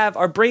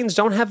 Our brains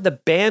don't have the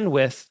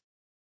bandwidth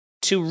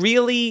to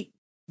really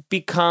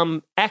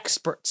become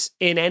experts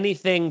in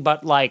anything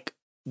but like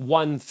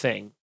one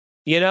thing.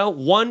 You know,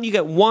 you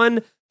get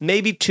one,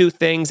 maybe two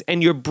things,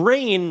 and your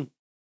brain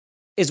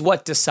is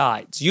what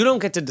decides. You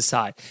don't get to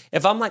decide.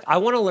 If I'm like, I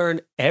want to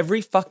learn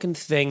every fucking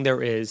thing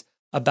there is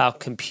about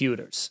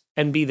computers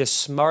and be the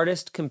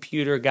smartest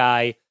computer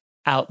guy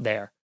out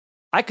there,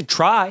 I could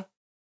try.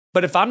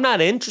 But if I'm not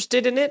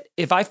interested in it,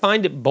 if I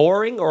find it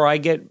boring or I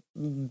get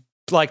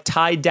like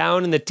tied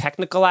down in the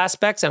technical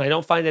aspects and I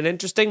don't find it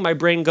interesting, my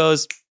brain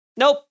goes,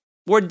 nope,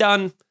 we're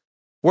done.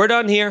 We're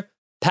done here.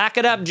 Pack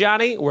it up,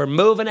 Johnny. We're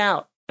moving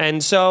out.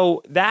 And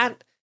so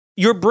that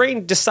your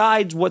brain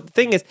decides what the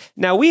thing is.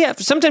 Now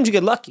sometimes you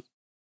get lucky.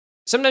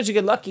 Sometimes you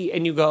get lucky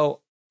and you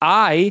go,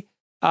 I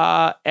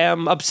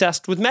am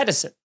obsessed with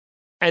medicine.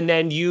 And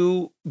then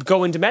you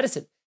go into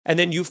medicine and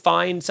then you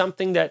find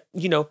something that,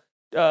 you know,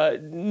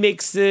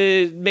 makes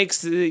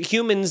the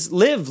humans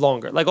live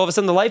longer. Like all of a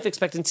sudden the life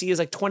expectancy is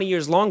like 20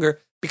 years longer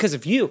because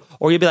of you.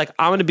 Or you'd be like,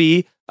 I'm going to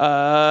be,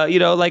 you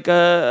know, like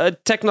a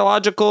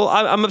technological,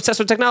 I'm obsessed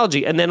with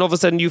technology. And then all of a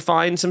sudden you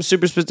find some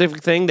super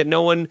specific thing that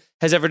no one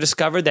has ever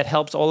discovered that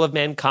helps all of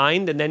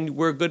mankind. And then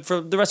we're good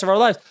for the rest of our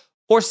lives.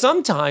 Or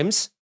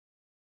sometimes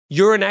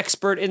you're an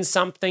expert in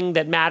something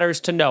that matters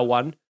to no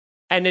one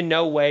and in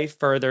no way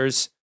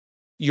furthers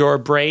your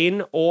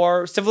brain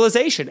or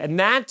civilization. And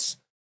that's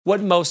what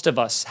most of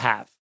us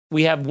have.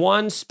 We have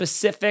one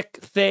specific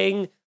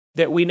thing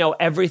that we know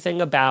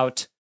everything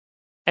about.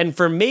 And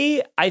for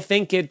me, I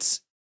think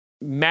it's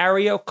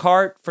Mario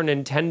Kart for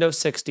Nintendo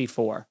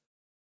 64.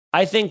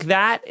 I think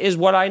that is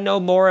what I know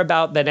more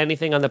about than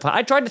anything on the podcast.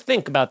 I tried to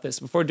think about this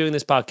before doing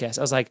this podcast.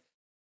 I was like,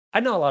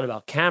 I know a lot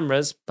about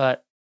cameras,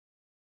 but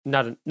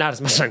not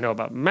as much as I know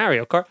about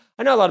Mario Kart.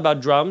 I know a lot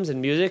about drums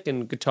and music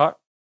and guitar.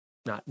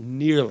 Not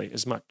nearly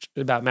as much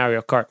about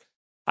Mario Kart.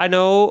 I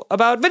know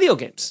about video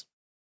games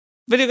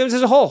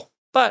as a whole,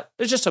 but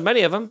there's just so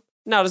many of them,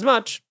 not as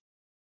much.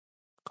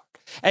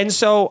 And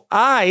so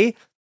I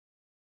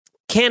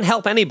can't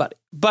help anybody,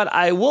 but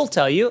I will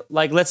tell you,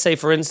 like, let's say,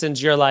 for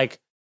instance, you're like,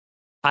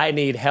 I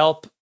need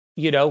help,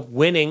 you know,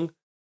 winning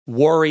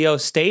Wario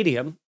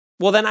Stadium.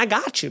 Well, then I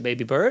got you,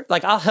 baby bird.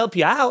 Like, I'll help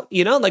you out,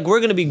 you know, like, we're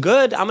going to be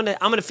good. I'm going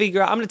to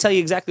figure out, I'm going to tell you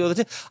exactly what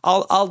to do.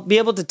 I'll be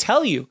able to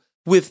tell you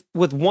with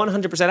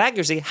 100%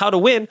 accuracy how to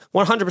win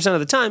 100% of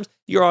the times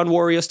you're on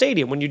Wario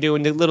Stadium when you're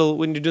doing the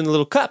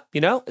little cup,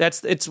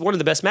 it's one of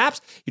the best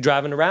maps. You're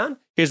driving around.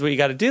 Here's what you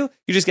got to do.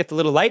 You just get the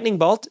little lightning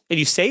bolt and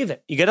you save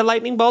it. You get a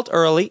lightning bolt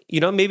early,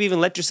 maybe even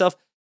let yourself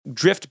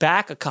drift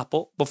back a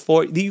couple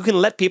before you can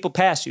let people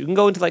pass you. You can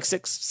go into like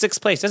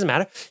sixth place. Doesn't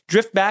matter.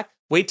 Drift back,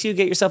 wait till you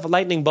get yourself a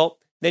lightning bolt.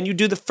 Then you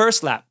do the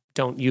first lap.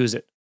 Don't use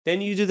it. Then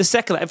you do the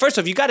second lap. First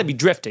off, you got to be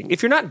drifting.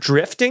 If you're not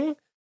drifting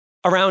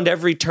around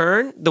every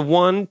turn, the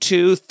 1,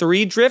 2,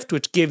 3 drift,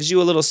 which gives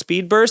you a little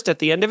speed burst at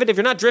the end of it, if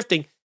you're not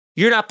drifting,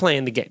 you're not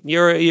playing the game.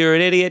 You're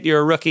an idiot. You're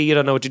a rookie. You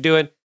don't know what you're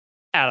doing.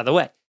 Out of the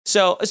way.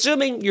 So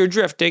assuming you're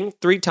drifting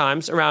 3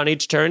 times around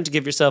each turn to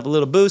give yourself a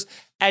little boost,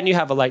 and you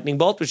have a lightning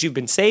bolt, which you've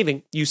been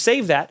saving, you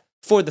save that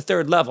for the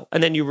third level,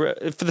 and then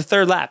for the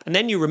third lap. And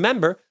then you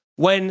remember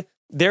when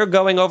they're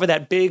going over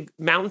that big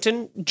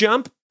mountain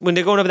jump, when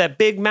they're going over that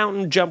big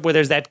mountain jump where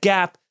there's that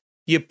gap,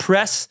 you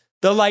press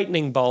the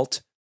lightning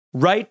bolt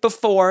right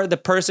before the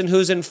person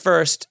who's in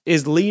first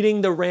is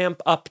leading the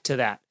ramp up to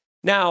that.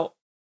 Now,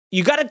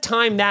 you got to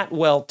time that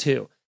well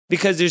too,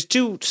 because there's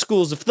 2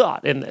 schools of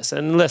thought in this.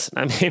 And listen,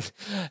 I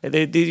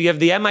mean, you have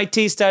the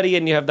MIT study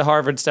and you have the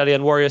Harvard study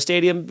on Wario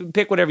Stadium.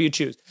 Pick whatever you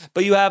choose.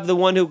 But you have the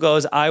one who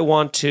goes, I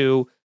want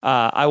to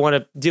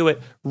do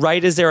it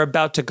right as they're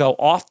about to go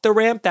off the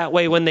ramp. That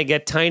way, when they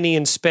get tiny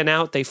and spin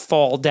out, they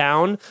fall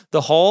down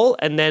the hole,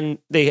 and then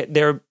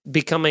they're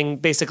becoming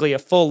basically a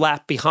full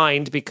lap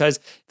behind because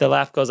the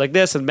lap goes like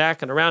this and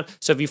back and around.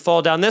 So if you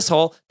fall down this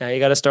hole, now you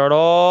got to start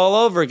all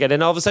over again,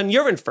 and all of a sudden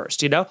you're in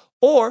first,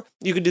 Or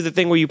you could do the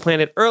thing where you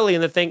plant it early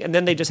in the thing, and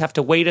then they just have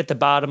to wait at the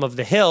bottom of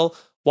the hill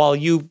while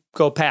you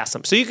go past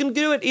them. So you can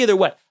do it either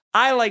way.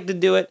 I like to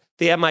do it,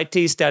 the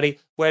MIT study,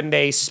 when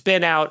they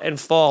spin out and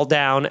fall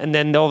down, and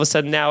then all of a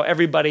sudden now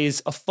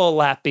everybody's a full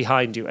lap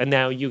behind you, and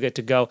now you get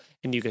to go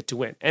and you get to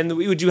win. And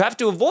what you have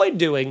to avoid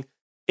doing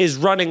is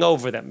running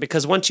over them,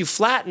 because once you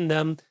flatten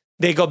them,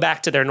 they go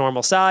back to their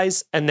normal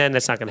size, and then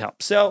that's not going to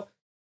help. So,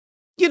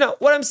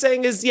 what I'm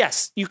saying is,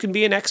 yes, you can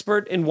be an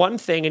expert in one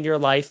thing in your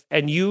life,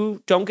 and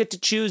you don't get to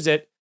choose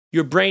it.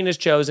 Your brain has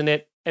chosen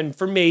it, and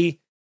for me,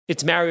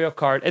 it's Mario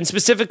Kart, and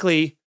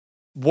specifically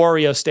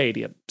Wario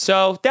Stadium.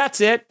 So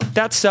that's it.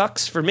 That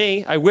sucks for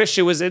me. I wish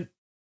it was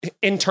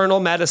internal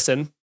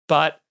medicine,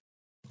 but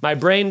my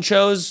brain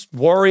chose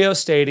Wario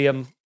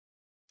Stadium.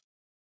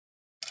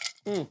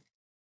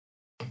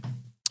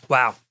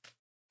 Wow.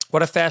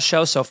 What a fast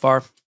show so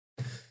far.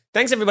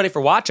 Thanks everybody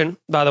for watching,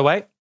 by the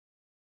way.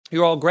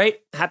 You're all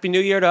great. Happy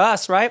New Year to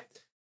us, right?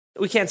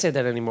 We can't say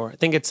that anymore. I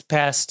think it's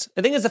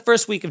the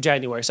first week of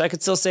January, so I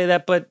could still say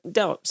that, but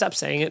don't. Stop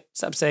saying it.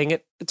 Stop saying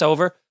it. It's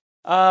over.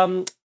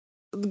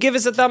 Give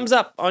us a thumbs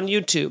up on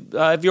YouTube.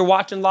 If you're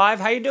watching live,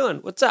 how you doing?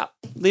 What's up?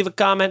 Leave a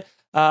comment.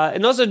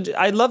 And also,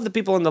 I love the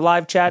people in the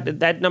live chat.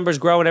 That number's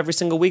growing every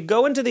single week.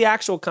 Go into the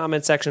actual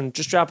comment section.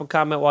 Just drop a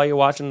comment while you're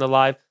watching the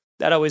live.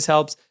 That always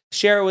helps.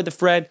 Share it with a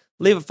friend.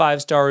 Leave a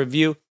 5-star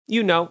review.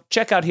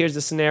 Check out Here's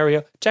the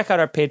Scenario. Check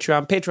out our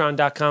Patreon,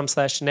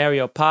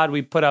 patreon.com/scenariopod.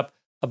 We put up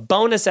a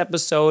bonus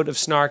episode of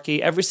Snarky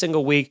every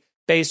single week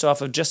based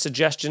off of just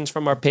suggestions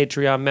from our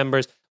Patreon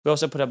members. We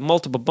also put up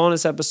multiple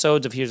bonus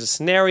episodes of Here's a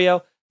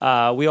Scenario.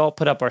 We all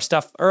put up our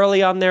stuff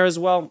early on there as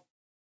well.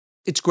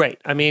 It's great.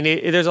 I mean,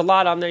 there's a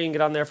lot on there. You can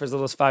get on there for as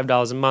little as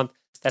 $5 a month.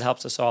 That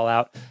helps us all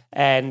out.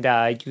 And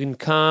you can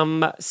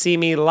come see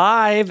me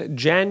live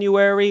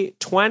January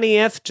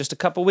 20th, just a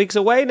couple weeks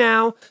away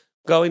now.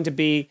 Going to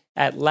be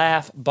at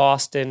Laugh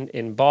Boston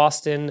in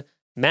Boston,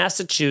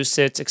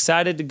 Massachusetts.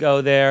 Excited to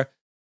go there.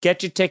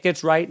 Get your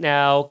tickets right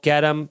now.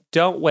 Get them.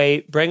 Don't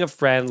wait. Bring a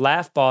friend.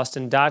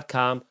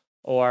 laughboston.com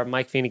or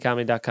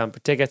mikefeeneycomedy.com for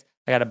tickets.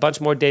 I got a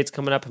bunch more dates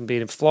coming up. I'm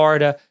being in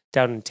Florida,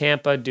 down in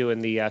Tampa,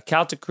 doing the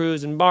Celtic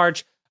Cruise in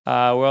March. We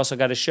also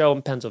got a show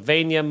in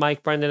Pennsylvania.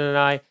 Mike, Brendan, and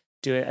I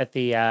do it at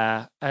the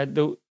I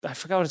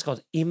forgot what it's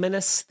called,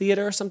 Eminus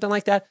Theater or something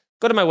like that.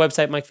 Go to my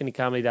website,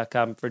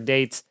 mikefeeneycomedy.com for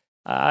dates.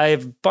 I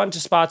have a bunch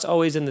of spots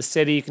always in the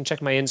city. You can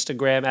check my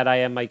Instagram at I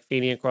am Mike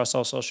Feeney across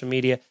all social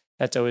media.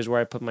 That's always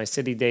where I put my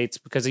city dates,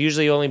 because I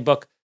usually only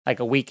book like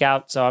a week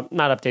out, so I'm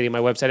not updating my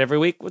website every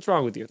week. What's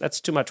wrong with you?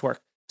 That's too much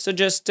work. So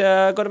just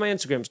go to my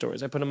Instagram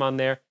stories. I put them on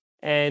there.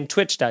 And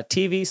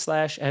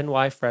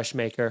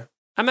twitch.tv/NYFreshmaker.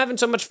 I'm having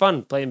so much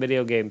fun playing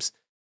video games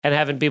and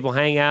having people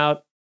hang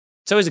out.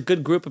 It's always a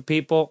good group of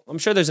people. I'm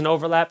sure there's an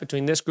overlap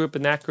between this group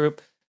and that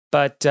group.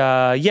 But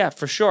yeah,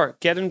 for sure.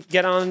 Get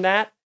on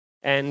that.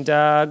 And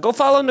go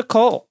follow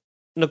Nicole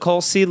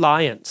C.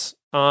 Lyons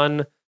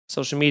on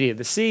social media.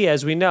 The C,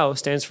 as we know,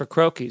 stands for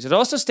croquis. It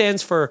also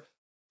stands for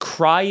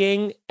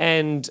crying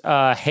and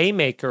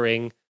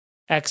haymakering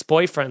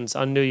ex-boyfriends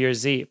on New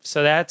Year's Eve.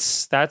 So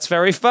that's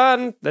very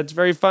fun. That's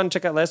very fun.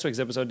 Check out last week's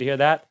episode to hear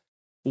that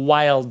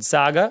wild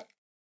saga.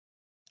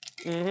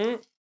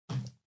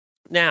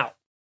 Now,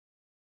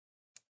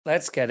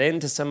 let's get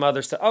into some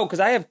other stuff. Oh, because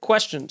I have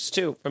questions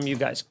too from you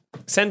guys.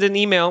 Send an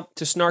email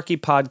to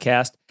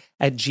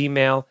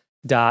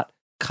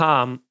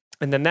snarkypodcast@gmail.com.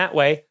 And then that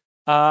way,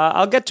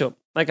 I'll get to them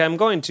like I'm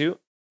going to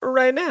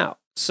right now.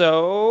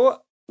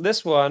 So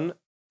this one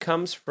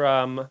comes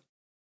from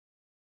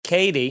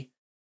Katie.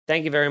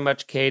 Thank you very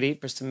much, Katie,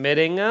 for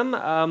submitting them.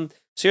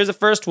 So here's the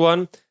first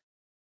one.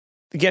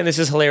 Again, this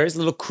is hilarious. A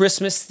little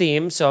Christmas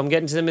theme. So I'm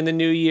getting to them in the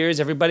New Year's.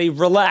 Everybody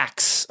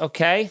relax,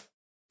 okay?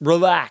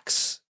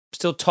 Relax.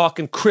 Still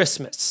talking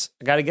Christmas.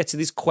 I got to get to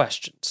these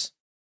questions.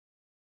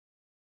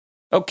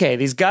 Okay,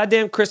 these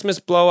goddamn Christmas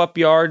blow-up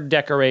yard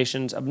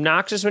decorations.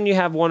 Obnoxious when you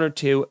have one or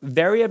two.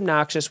 Very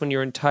obnoxious when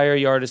your entire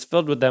yard is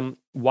filled with them.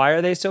 Why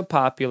are they so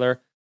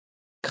popular?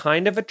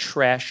 Kind of a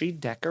trashy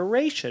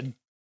decoration.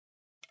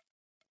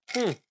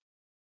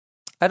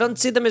 I don't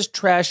see them as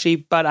trashy,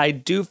 but I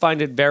do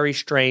find it very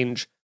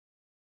strange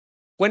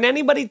when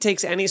anybody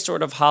takes any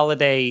sort of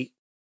holiday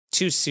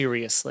too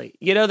seriously.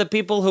 You know, the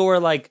people who are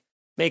like,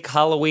 make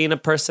Halloween a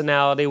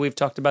personality. We've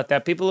talked about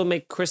that. People who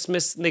make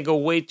Christmas, they go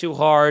way too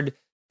hard.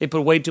 They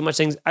put way too much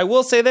things. I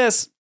will say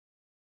this.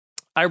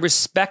 I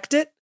respect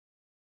it,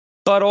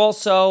 but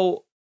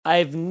also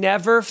I've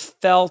never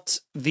felt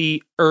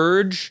the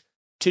urge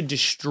to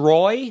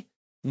destroy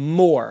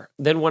more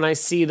than when I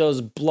see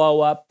those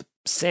blow up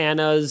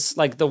Santas,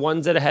 like the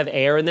ones that have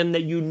air in them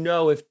that you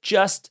know if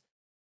just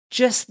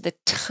the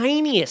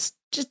tiniest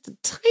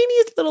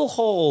little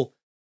hole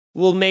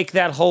will make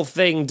that whole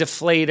thing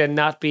deflate and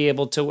not be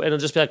able to, it'll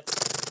just be like,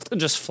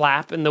 just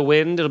flap in the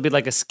wind. It'll be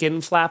like a skin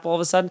flap all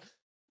of a sudden.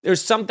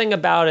 There's something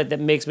about it that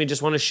makes me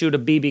just want to shoot a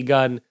BB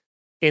gun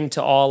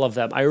into all of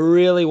them. I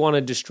really want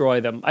to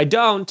destroy them. I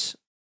don't,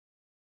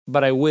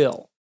 but I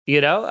will, you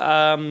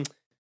know?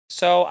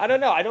 So I don't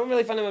know. I don't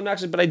really find them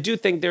obnoxious, but I do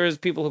think there is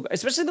people who,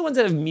 especially the ones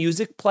that have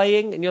music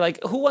playing, and you're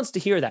like, who wants to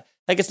hear that?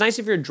 Like, it's nice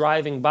if you're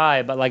driving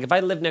by, but like, if I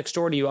live next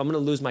door to you, I'm going to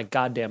lose my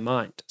goddamn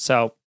mind.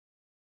 So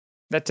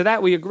to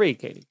that we agree,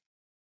 Katie.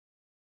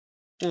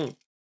 And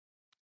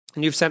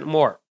you've sent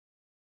more.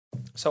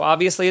 So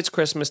obviously it's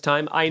Christmas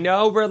time. I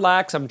know,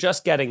 relax. I'm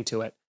just getting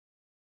to it.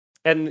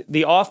 And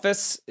the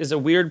office is a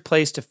weird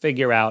place to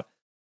figure out.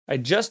 I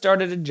just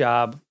started a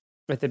job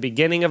at the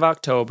beginning of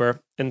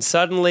October, and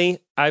suddenly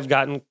I've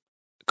gotten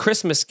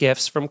Christmas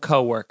gifts from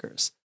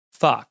coworkers.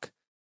 Fuck.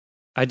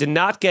 I did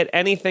not get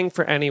anything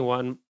for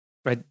anyone.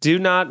 I do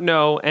not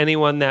know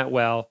anyone that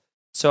well.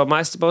 So am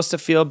I supposed to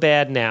feel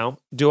bad now?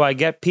 Do I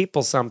get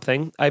people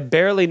something? I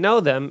barely know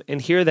them,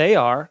 and here they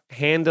are,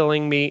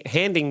 handing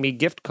me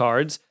gift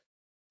cards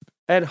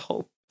and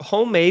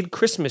homemade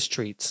Christmas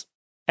treats.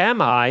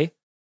 Am I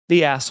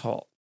the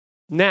asshole?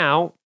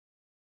 Now,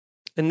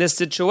 in this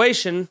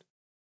situation,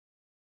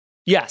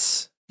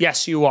 yes,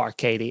 you are,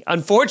 Katie.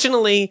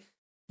 Unfortunately,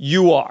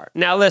 you are.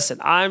 Now, listen,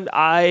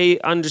 I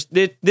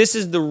understand. This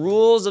is the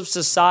rules of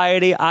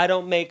society. I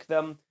don't make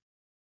them.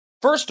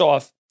 First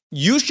off,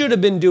 you should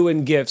have been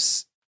doing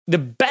gifts. The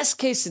best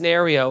case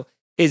scenario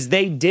is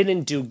they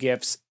didn't do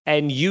gifts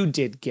and you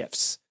did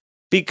gifts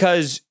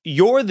because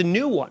you're the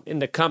new one in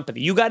the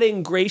company. You got to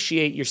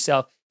ingratiate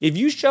yourself. If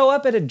you show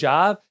up at a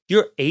job,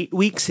 you're 8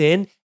 weeks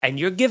in and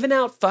you're giving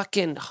out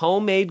fucking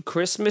homemade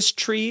Christmas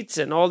treats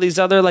and all these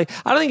other, like,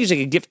 I don't think you should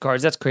get gift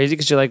cards. That's crazy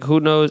because you're like, who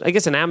knows? I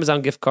guess an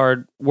Amazon gift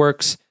card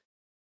works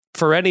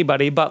for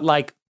anybody, but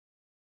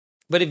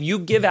if you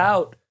give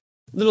out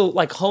little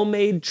like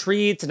homemade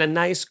treats and a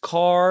nice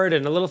card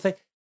and a little thing,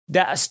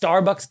 that a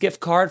Starbucks gift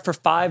card for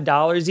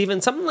 $5,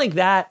 even something like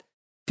that,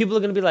 people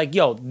are going to be like,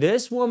 yo,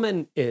 this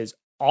woman is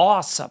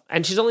awesome.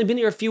 And she's only been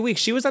here a few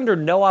weeks. She was under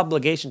no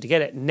obligation to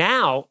get it.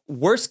 Now,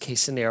 worst case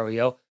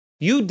scenario,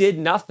 you did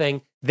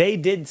nothing. They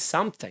did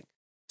something.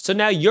 So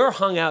now you're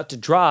hung out to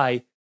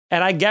dry.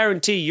 And I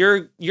guarantee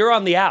you're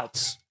on the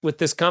outs with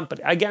this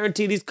company. I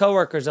guarantee these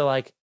coworkers are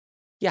like,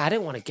 yeah, I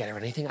didn't want to get her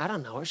anything. I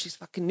don't know her. She's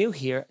fucking new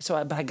here.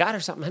 But I got her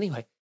something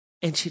anyway.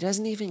 And she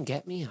doesn't even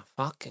get me a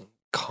fucking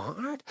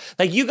card?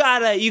 Like, you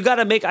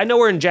gotta make, I know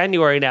we're in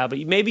January now, but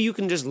maybe you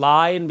can just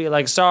lie and be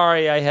like,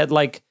 sorry, I had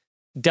like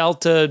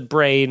Delta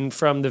brain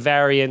from the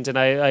variant and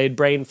I had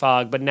brain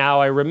fog, but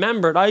now I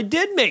remembered I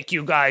did make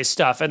you guys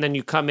stuff. And then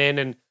you come in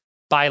and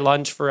buy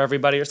lunch for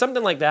everybody or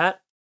something like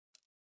that.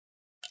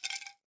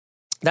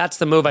 That's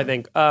the move, I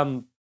think.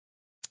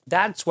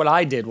 That's what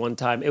I did one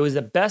time. It was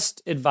the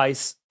best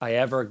advice I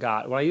ever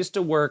got. When I used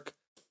to work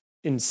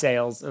in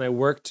sales and I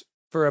worked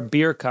for a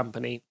beer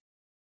company,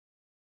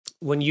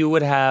 I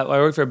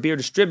worked for a beer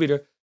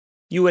distributor,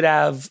 you would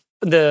have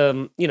I'm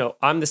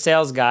the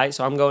sales guy,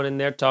 so I'm going in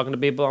there talking to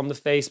people. I'm the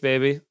face,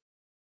 baby,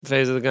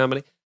 face of the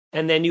company.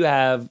 And then you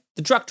have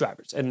the truck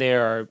drivers, and they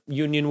are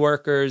union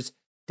workers.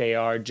 They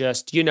are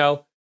just,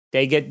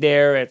 they get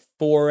there at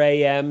 4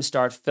 a.m.,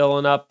 start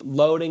filling up,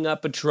 loading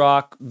up a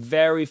truck,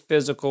 very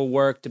physical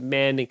work,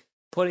 demanding,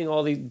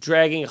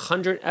 dragging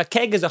a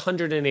keg is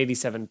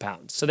 187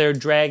 pounds. So they're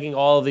dragging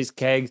all of these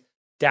kegs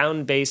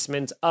down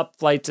basements, up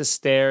flights of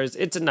stairs.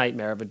 It's a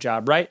nightmare of a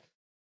job, right?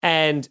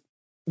 And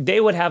they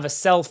would have a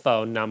cell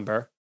phone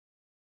number,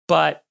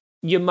 but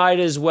you might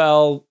as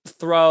well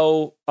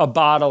throw a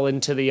bottle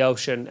into the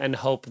ocean and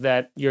hope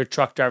that your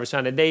truck drivers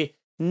found it.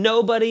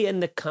 Nobody in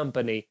the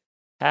company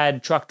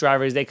had truck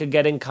drivers they could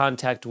get in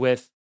contact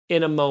with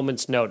in a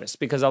moment's notice,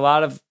 because a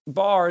lot of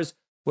bars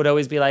would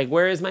always be like,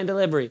 where is my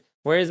delivery?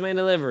 Where is my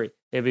delivery?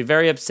 They'd be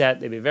very upset.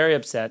 They'd be very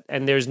upset.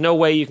 And there's no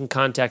way you can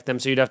contact them.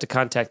 So you'd have to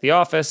contact the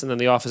office. And then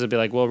the office would be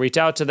like, we'll reach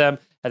out to them.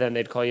 And then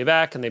they'd call you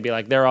back and they'd be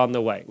like, they're on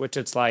the way, which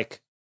it's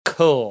like,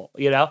 cool,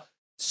 you know?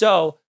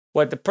 So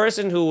what the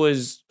person who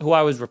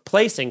I was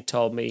replacing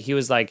told me, he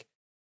was like,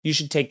 you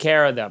should take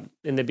care of them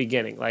in the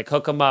beginning, like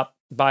hook them up,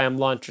 buy them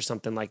lunch or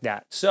something like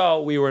that.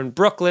 So we were in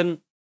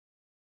Brooklyn.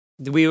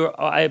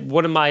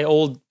 One of my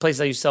old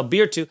places I used to sell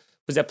beer to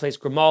was that place,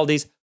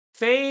 Grimaldi's,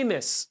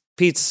 famous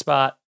pizza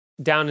spot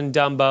down in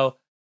Dumbo.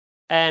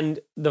 And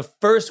the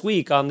first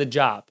week on the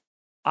job,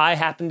 I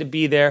happened to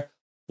be there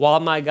while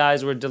my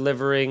guys were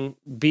delivering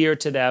beer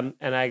to them.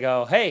 And I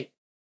go, hey,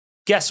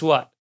 guess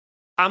what?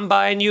 I'm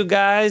buying you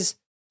guys.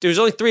 There's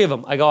only 3 of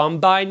them. I go, I'm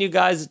buying you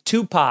guys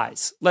 2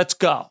 pies. Let's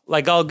go.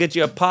 Like, I'll get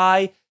you a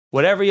pie,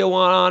 whatever you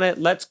want on it.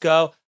 Let's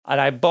go.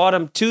 And I bought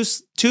them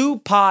two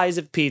pies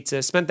of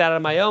pizza, spent that out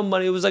of my own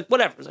money. It was like,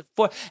 whatever. It was like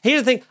 4.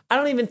 Here's the thing. I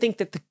don't even think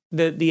that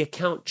the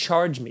account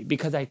charged me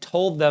because I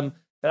told them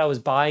that I was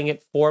buying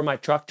it for my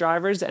truck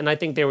drivers. And I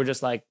think they were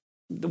just like,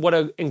 what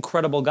an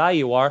incredible guy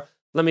you are.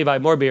 Let me buy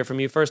more beer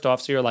from you first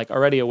off. So you're like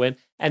already a win.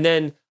 And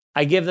then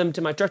I give them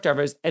to my truck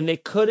drivers and they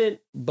couldn't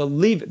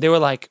believe it. They were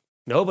like,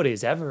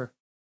 nobody's ever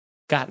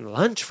gotten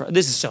lunch for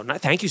this. Is so nice.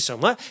 Thank you so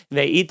much. And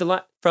they eat the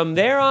lunch. From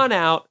there on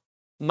out,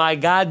 my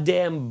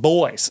goddamn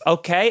boys.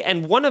 Okay.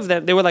 And one of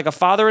them, they were like a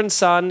father and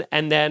son.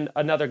 And then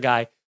another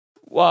guy,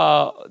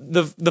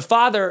 the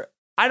father,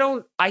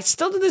 I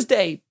still to this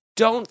day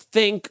don't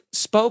think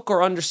spoke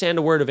or understand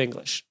a word of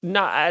English.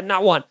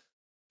 Not one.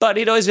 But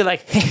he'd always be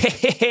like,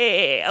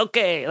 hey,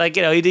 okay. Like,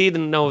 you know, he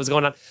didn't know what was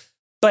going on.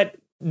 But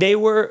they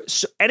were,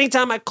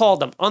 anytime I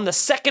called them on the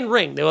second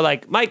ring, they were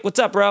like, Mike, what's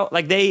up, bro?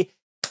 Like, they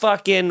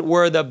fucking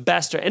were the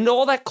best. And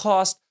all that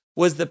cost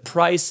was the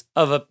price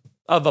of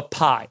a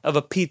pie, of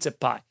a pizza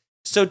pie.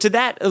 So to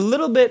that, a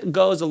little bit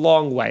goes a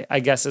long way,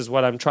 I guess is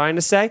what I'm trying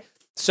to say.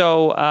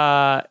 So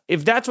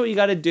if that's what you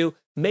got to do,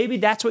 maybe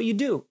that's what you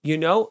do. You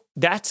know,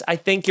 that's, I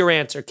think, your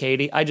answer,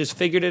 Katie. I just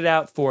figured it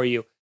out for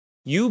you.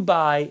 You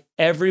buy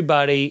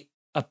everybody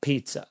a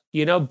pizza.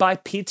 You know, buy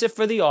pizza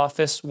for the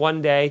office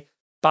one day.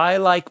 Buy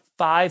like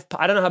 5,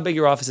 I don't know how big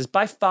your office is.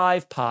 Buy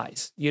 5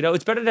 pies. You know,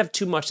 it's better to have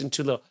too much than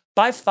too little.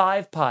 Buy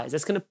 5 pies.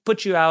 That's going to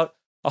put you out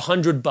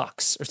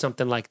 $100 or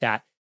something like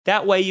that.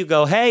 That way you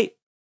go, hey,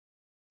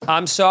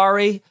 I'm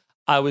sorry.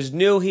 I was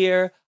new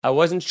here. I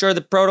wasn't sure the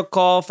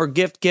protocol for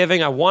gift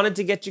giving. I wanted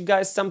to get you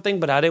guys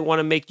something, but I didn't want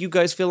to make you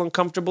guys feel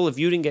uncomfortable if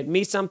you didn't get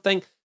me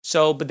something.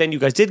 So, but then you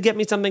guys did get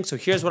me something. So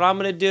here's what I'm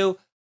going to do.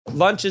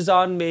 Lunch is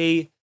on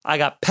me. I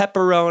got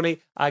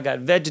pepperoni. I got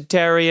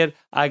vegetarian.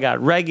 I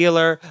got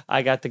regular.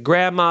 I got the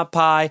grandma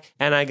pie.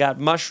 And I got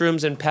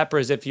mushrooms and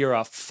peppers if you're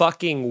a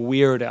fucking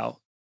weirdo.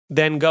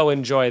 Then go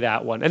enjoy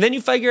that one. And then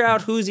you figure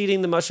out who's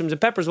eating the mushrooms and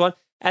peppers one.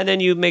 And then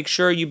you make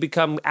sure you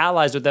become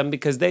allies with them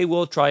because they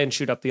will try and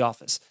shoot up the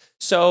office.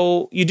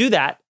 So you do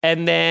that,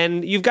 and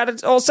then you've got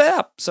it all set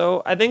up.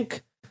 So I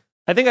think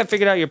I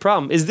figured out your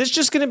problem. Is this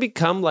just going to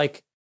become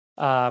like,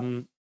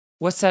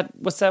 what's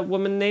that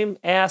woman name?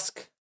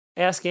 Ask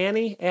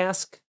Annie?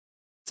 Ask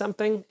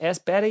something?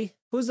 Ask Betty?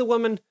 Who's the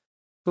woman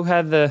who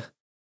had the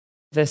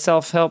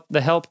self-help,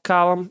 the help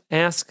column?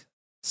 Ask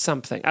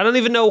something. I don't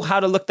even know how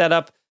to look that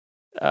up.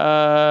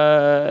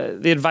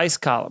 The advice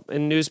column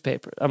in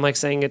newspaper. I'm like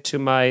saying it to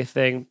my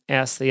thing,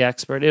 ask the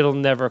expert. It'll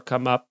never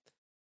come up.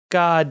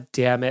 God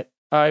damn it.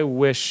 I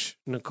wish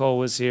Nicole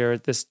was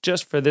here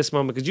just for this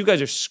moment because you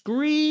guys are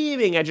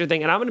screaming at your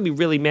thing and I'm going to be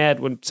really mad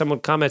when someone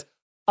comments.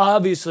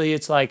 Obviously,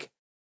 it's like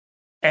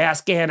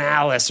ask Aunt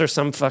Alice or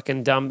some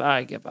fucking dumb.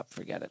 I give up.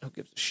 Forget it. Who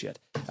gives a shit?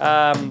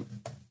 So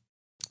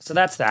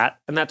that's that.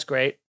 And that's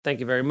great. Thank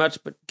you very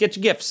much. But get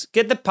your gifts.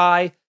 Get the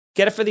pie.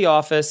 Get it for the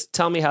office.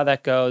 Tell me how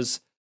that goes.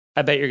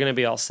 I bet you're going to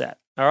be all set.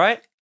 All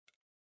right?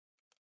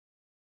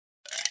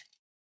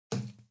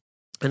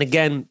 And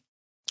again,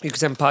 you can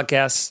send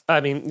podcasts.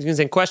 You can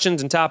send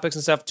questions and topics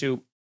and stuff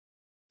to,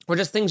 or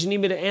just things you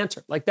need me to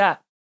answer, like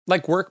that.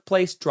 Like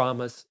workplace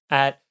dramas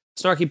at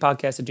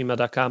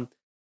snarkypodcast@gmail.com.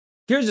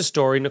 Here's a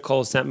story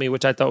Nicole sent me,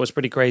 which I thought was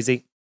pretty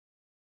crazy.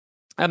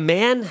 A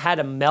man had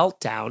a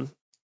meltdown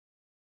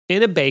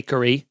in a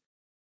bakery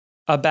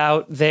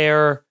about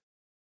their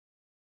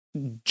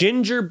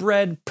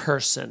gingerbread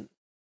person.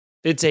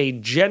 It's a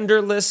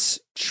genderless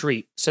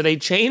treat. So they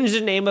changed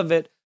the name of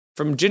it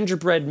from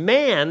gingerbread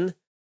man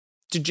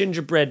to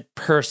gingerbread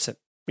person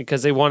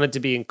because they wanted to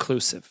be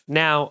inclusive.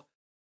 Now,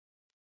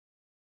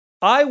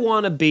 I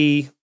want to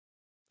be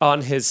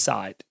on his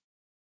side.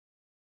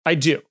 I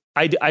do.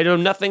 I know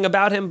nothing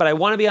about him, but I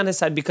want to be on his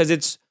side because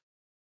it's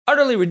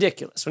utterly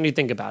ridiculous when you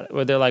think about it,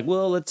 where they're like,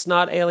 well, let's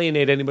not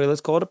alienate anybody.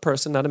 Let's call it a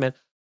person, not a man.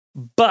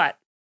 But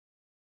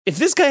if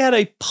this guy had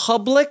a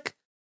public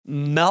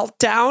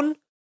meltdown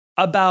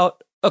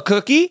about a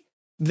cookie,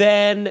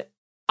 then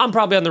I'm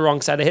probably on the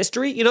wrong side of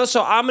history, you know?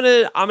 So I'm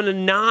gonna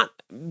not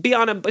be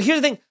on it. But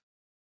here's the thing.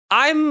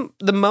 I'm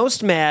the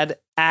most mad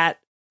at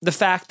the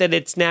fact that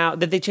it's now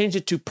that they changed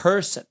it to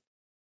person.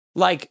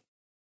 Like,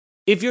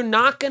 if you're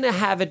not gonna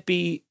have it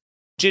be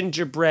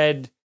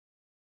gingerbread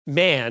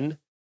man,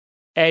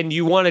 and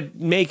you want to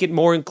make it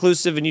more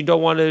inclusive and you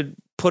don't want to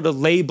put a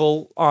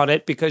label on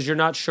it because you're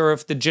not sure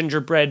if the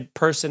gingerbread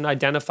person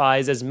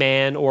identifies as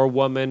man or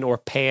woman or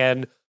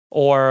pan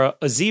or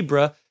a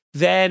zebra,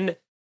 then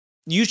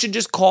you should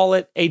just call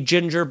it a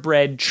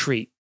gingerbread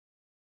treat,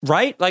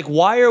 right? Like,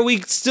 why are we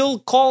still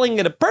calling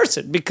it a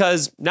person?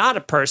 Because not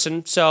a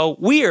person, so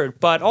weird,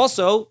 but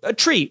also a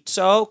treat,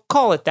 so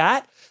call it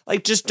that.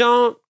 Like, just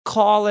don't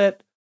call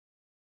it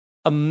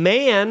a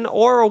man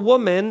or a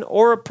woman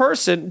or a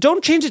person.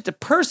 Don't change it to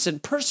person.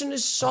 Person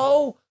is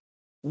so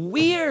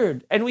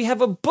weird. And we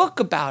have a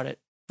book about it.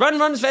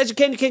 Run as fast as you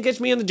can. You can't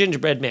catch me on the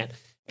gingerbread man.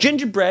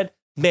 Gingerbread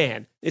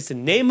man. It's the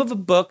name of a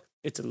book.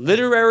 It's a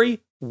literary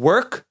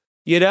work.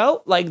 You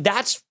know, like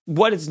that's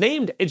what it's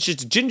named. It's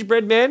just a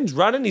gingerbread man. He's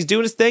running. He's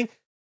doing his thing.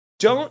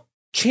 Don't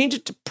change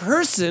it to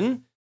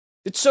person.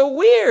 It's so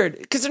weird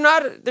because they're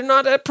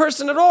not a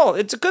person at all.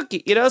 It's a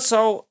cookie, you know?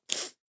 So,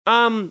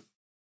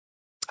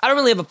 I don't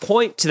really have a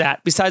point to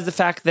that besides the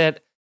fact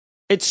that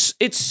it's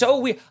so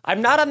weird.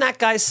 I'm not on that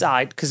guy's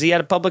side because he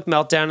had a public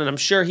meltdown, and I'm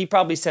sure he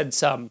probably said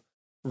some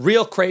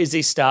real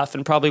crazy stuff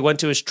and probably went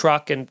to his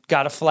truck and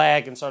got a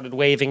flag and started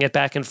waving it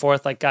back and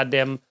forth like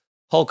goddamn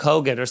Hulk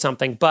Hogan or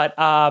something. But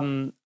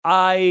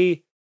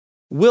I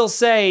will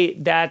say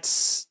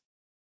that's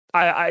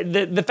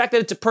the fact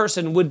that it's a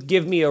person would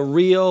give me a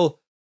real,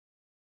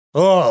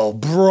 oh,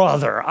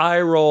 brother, eye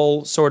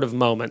roll sort of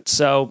moment.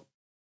 So,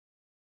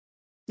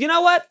 you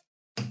know what?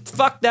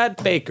 Fuck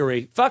that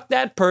bakery. Fuck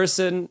that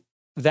person,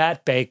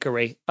 that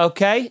bakery.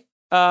 Okay?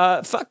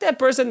 Fuck that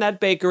person, that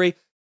bakery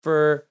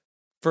for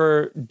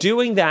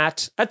doing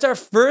that. That's our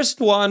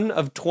first one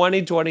of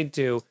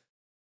 2022.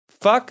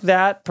 Fuck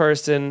that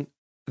person,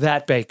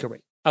 that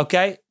bakery.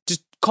 Okay?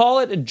 Just call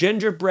it a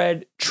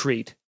gingerbread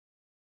treat.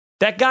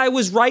 That guy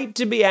was right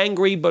to be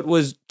angry, but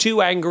was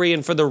too angry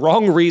and for the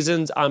wrong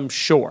reasons, I'm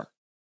sure.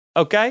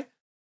 Okay?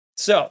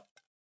 So,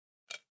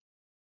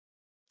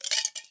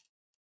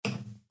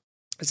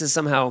 this is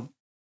somehow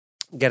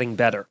getting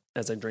better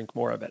as I drink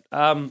more of it.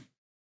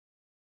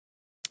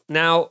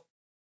 Now,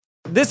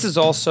 this is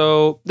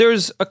also,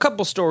 there's a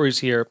couple stories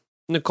here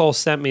Nicole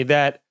sent me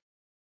that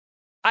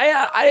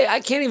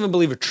I can't even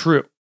believe are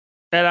true.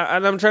 And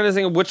I'm trying to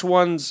think of which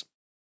ones.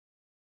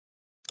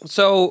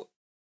 So,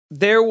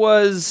 there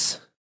was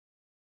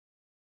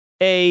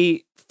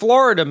a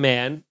Florida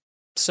man.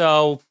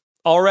 So,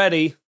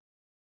 already,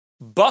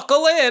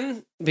 buckle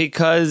in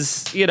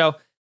because, you know,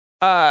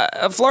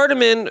 a Florida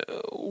man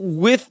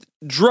with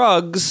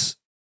drugs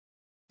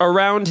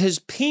around his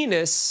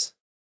penis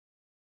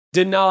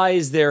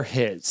denies they're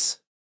his.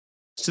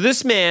 So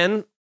this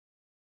man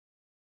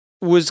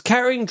was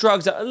carrying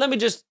drugs. Let me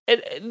just,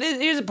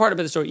 here's a part of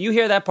the story. You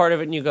hear that part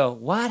of it and you go,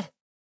 what?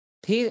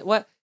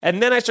 What?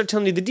 And then I start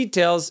telling you the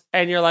details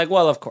and you're like,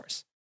 well, of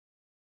course.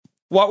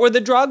 What were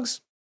the drugs?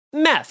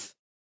 Meth.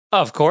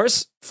 Of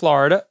course.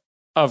 Florida.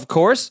 Of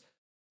course.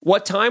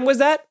 What time was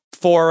that?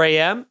 4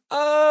 a.m.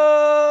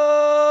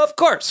 Of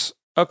course.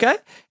 Okay.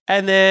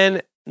 And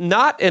then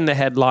not in the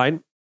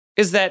headline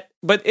is that,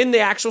 but in the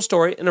actual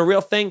story, in a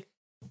real thing,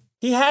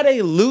 he had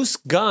a loose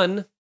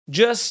gun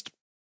just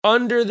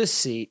under the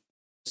seat.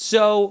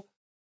 So,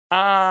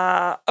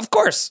 of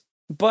course.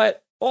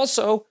 But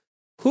also,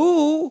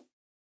 who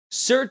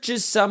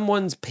searches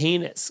someone's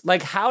penis?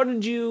 Like, how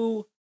did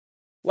you,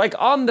 like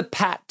on the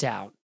pat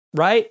down,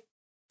 right?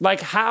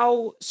 Like,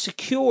 how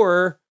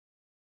secure.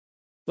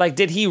 Like,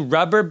 did he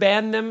rubber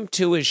band them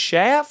to his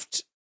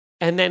shaft?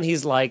 And then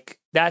he's like,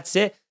 that's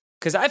it?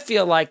 Because I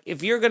feel like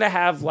if you're going to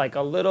have like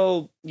a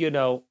little, you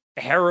know,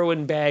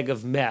 heroin bag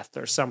of meth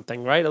or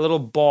something, right? A little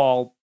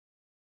ball,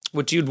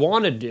 which you'd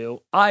want to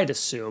do, I'd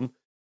assume,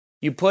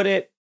 you put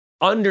it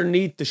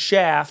underneath the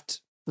shaft,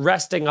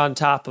 resting on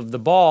top of the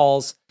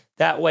balls.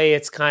 That way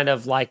it's kind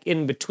of like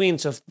in between.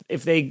 So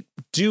if they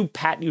do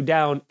pat you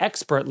down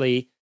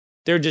expertly,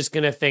 they're just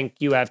going to think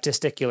you have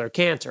testicular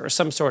cancer or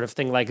some sort of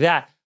thing like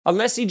that.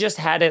 Unless he just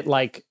had it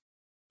like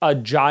a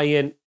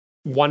giant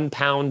 1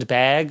 pound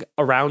bag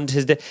around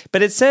his,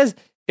 but it says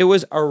it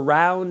was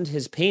around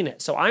his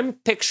penis. So I'm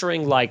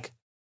picturing like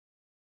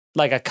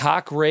a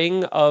cock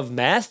ring of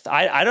meth.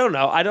 I don't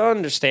know. I don't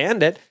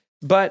understand it,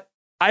 but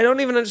I don't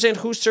even understand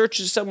who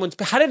searches someone's.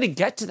 How did it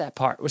get to that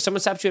part where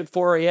someone stops you at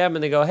 4 a.m.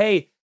 and they go,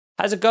 hey,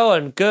 how's it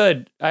going?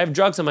 Good. I have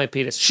drugs on my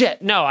penis.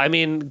 Shit. No, I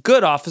mean,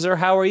 good, officer.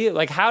 How are you?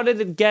 Like, how did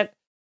it get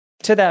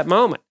to that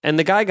moment? And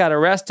the guy got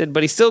arrested,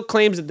 but he still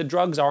claims that the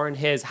drugs aren't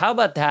his. How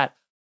about that?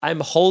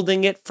 I'm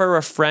holding it for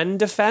a friend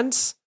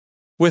defense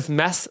with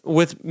meth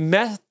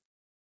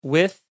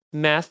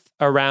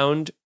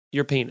around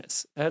your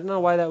penis. I don't know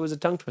why that was a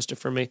tongue twister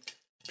for me.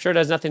 I'm sure it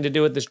has nothing to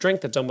do with this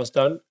drink that's almost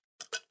done.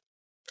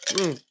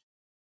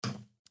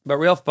 But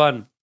real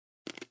fun.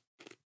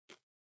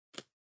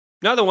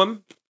 Another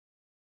one.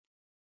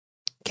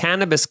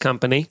 Cannabis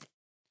company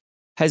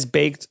has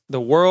baked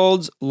the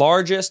world's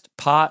largest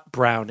pot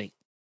brownie.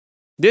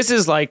 This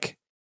is like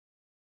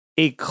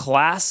a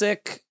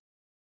classic,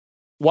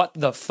 what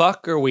the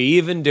fuck are we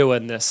even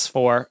doing this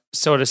for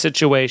sort of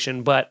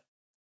situation, but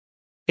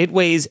it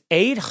weighs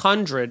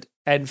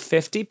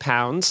 850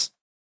 pounds.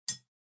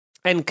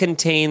 and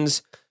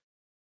contains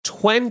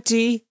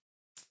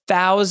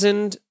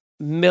 20,000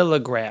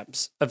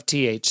 milligrams of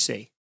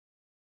THC.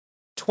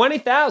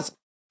 20,000.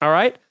 All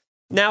right.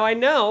 Now, I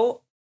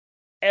know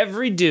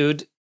every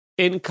dude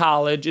in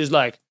college is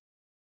like,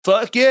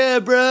 fuck yeah,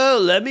 bro,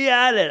 let me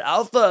at it.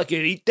 I'll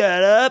fucking eat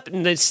that up.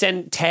 And they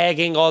send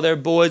tagging all their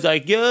boys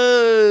like,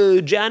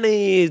 yo,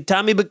 Johnny,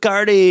 Tommy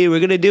Bacardi, we're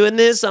going to doing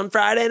this on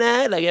Friday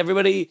night. Like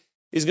everybody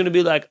is going to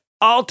be like,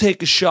 I'll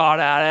take a shot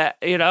at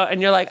it, you know?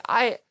 And you're like,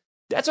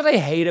 that's what I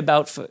hate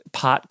about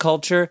pot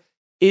culture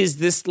is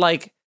this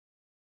like,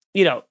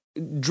 you know,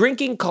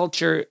 drinking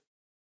culture,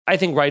 I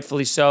think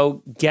rightfully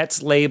so,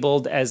 gets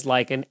labeled as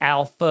like an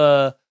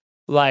alpha,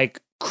 like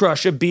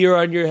crush a beer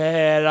on your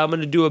head. I'm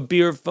going to do a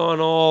beer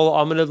funnel.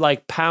 I'm going to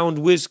like pound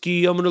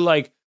whiskey. I'm going to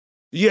like,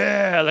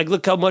 yeah, like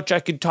look how much I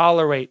can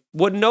tolerate.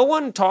 What no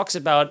one talks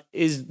about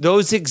is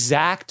those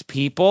exact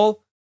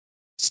people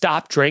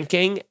stop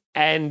drinking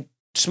and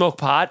smoke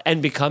pot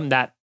and become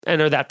that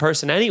and are that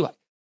person anyway.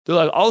 They're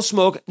like, I'll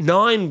smoke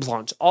 9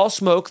 blunts. I'll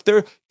smoke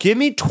give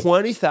me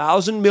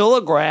 20,000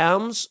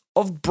 milligrams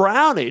of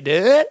brownie,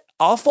 dude.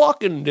 I'll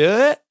fucking do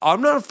it.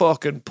 I'm not a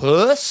fucking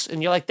puss.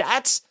 And you're like,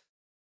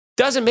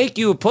 doesn't make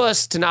you a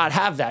puss to not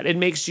have that. It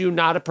makes you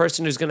not a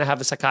person who's going to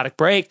have a psychotic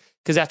break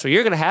because that's what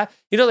you're going to have.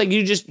 You know, like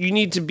you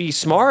need to be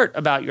smart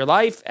about your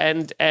life.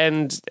 And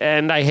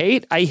I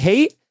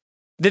hate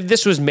that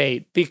this was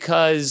made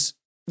because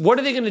what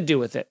are they going to do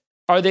with it?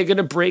 Are they going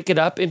to break it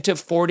up into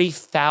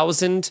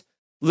 40,000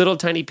 little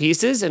tiny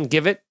pieces and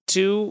give it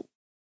to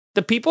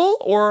the people?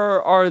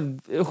 Or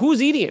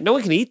who's eating it? No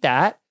one can eat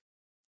that.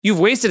 You've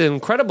wasted an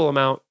incredible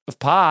amount of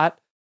pot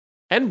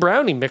and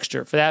brownie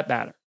mixture for that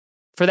batter.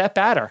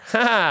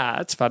 Ha,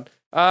 that's fun.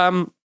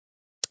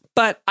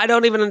 But I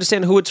don't even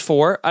understand who it's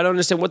for. I don't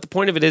understand what the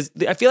point of it is.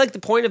 I feel like the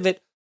point of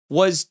it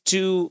was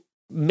to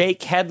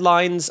make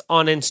headlines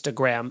on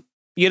Instagram.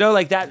 You know,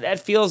 like that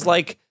feels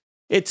like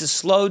it's a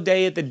slow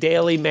day at the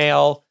Daily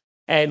Mail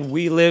and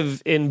we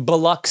live in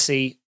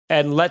Biloxi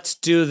and let's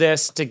do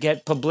this to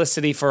get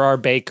publicity for our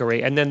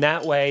bakery. And then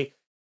that way,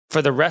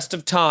 for the rest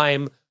of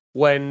time,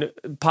 when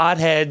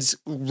potheads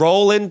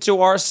roll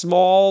into our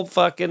small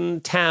fucking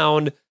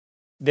town,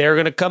 they're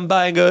going to come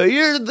by and go,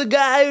 you're the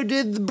guy who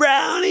did the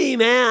brownie,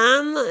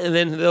 man. And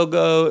then they'll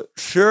go,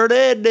 sure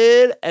did,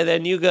 dude. And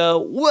then you go,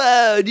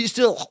 whoa, do you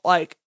still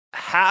like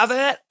have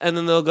it? And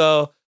then they'll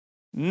go,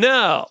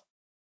 no,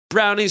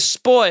 brownies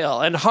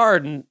spoil and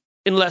harden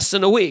in less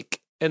than a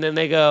week. And then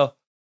they go,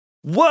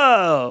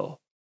 whoa,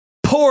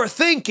 poor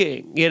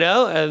thinking, you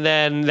know? And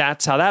then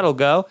that's how that'll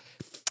go.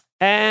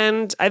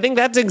 And I think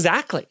that's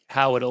exactly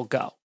how it'll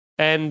go.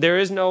 And there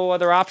is no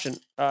other option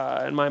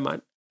in my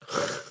mind.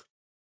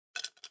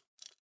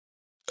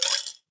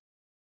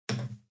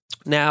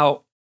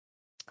 Now,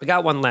 I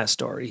got one last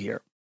story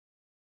here.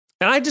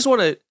 And I just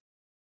want to,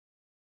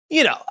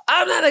 you know,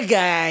 I'm not a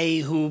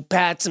guy who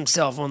pats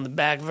himself on the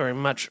back very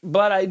much,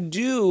 but I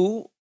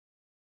do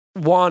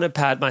want to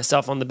pat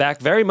myself on the back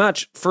very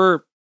much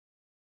for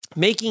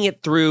making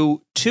it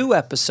through 2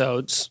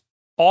 episodes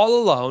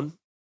all alone,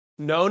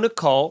 no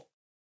Nicole,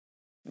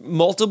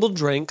 multiple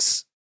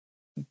drinks,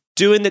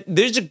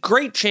 there's a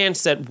great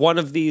chance that one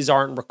of these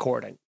aren't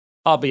recording.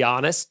 I'll be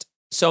honest.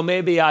 So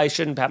maybe I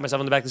shouldn't pat myself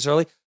on the back this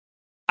early.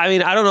 I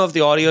mean, I don't know if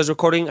the audio is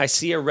recording. I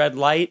see a red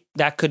light.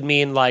 That could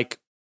mean like,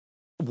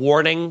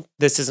 warning,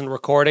 this isn't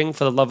recording.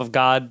 For the love of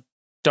God,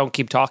 don't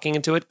keep talking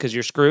into it because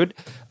you're screwed.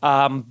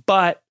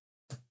 But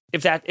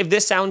if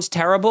this sounds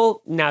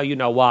terrible, now you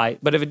know why.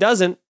 But if it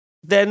doesn't,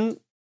 then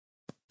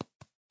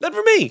good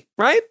for me,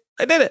 right?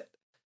 I did it.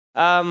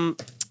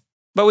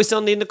 But we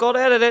still need Nicole to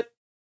edit it.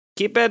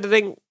 Keep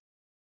editing.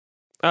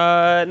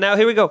 Now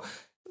here we go.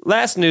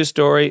 Last news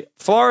story.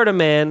 Florida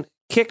man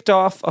kicked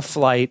off a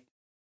flight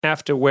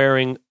after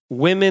wearing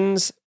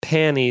women's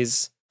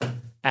panties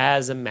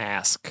as a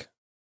mask.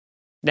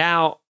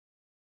 Now,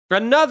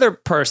 another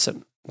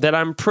person that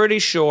I'm very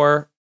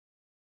sure,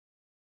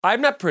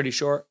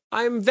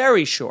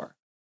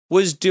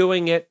 was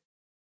doing it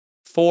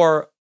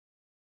for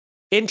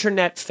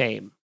internet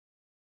fame.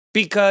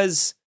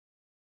 Because,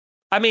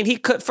 I mean, he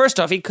could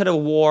have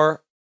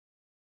wore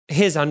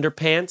his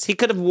underpants. He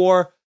could have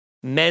wore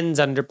men's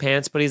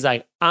underpants, but he's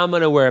like, I'm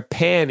going to wear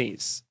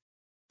panties.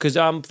 Because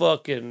I'm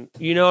fucking,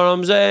 you know what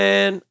I'm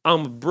saying?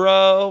 I'm a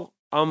bro.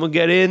 I'm going to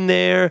get in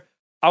there.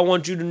 I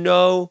want you to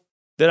know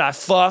that I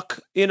fuck.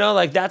 You know,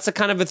 like that's the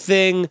kind of a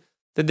thing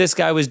that this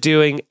guy was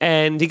doing.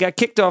 And he got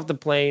kicked off the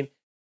plane.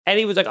 And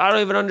he was like, I don't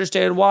even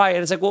understand why.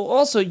 And it's like, well,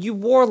 also, you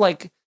wore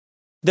like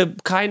the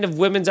kind of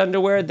women's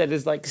underwear that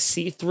is like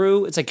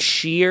see-through. It's like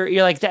sheer.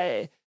 You're like,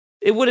 that.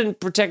 It wouldn't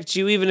protect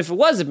you even if it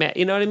was a man.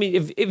 You know what I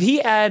mean? If he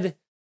had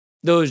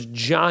those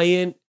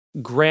giant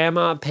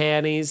grandma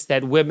panties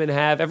that women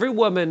have. Every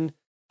woman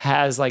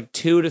has like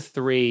 2 to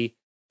 3.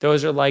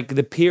 Those are like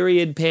the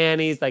period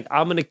panties. Like,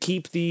 I'm going to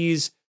keep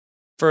these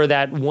for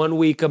that 1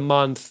 week a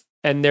month.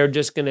 And they're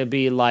just going to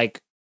be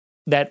like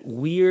that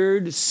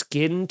weird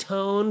skin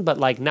tone, but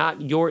like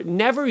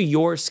never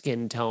your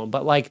skin tone,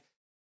 but like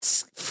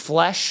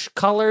flesh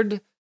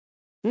colored.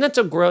 not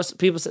so gross.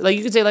 People say, like,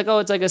 you could say, like, oh,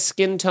 it's like a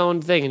skin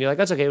tone thing. And you're like,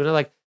 that's okay. But they're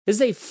like, this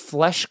is a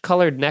flesh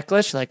colored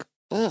necklace. You're like,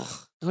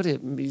 ugh,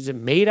 is it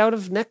made out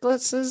of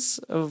necklaces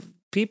of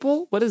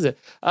people? What is it?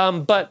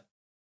 But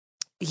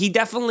he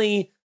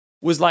definitely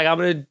was like, I'm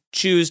going to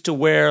choose to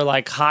wear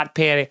like hot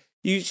panties.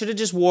 You should have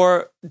just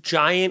wore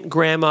giant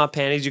grandma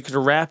panties. You could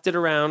have wrapped it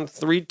around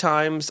 3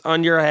 times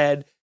on your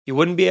head. You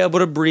wouldn't be able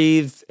to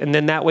breathe. And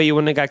then that way you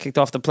wouldn't have got kicked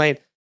off the plane.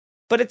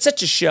 But it's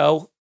such a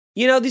show.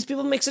 You know, these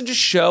people make such a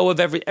show of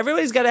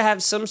everybody's got to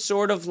have some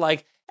sort of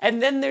like,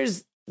 and then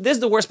this is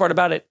the worst part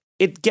about it.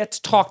 It gets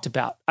talked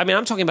about. I mean,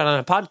 I'm talking about it on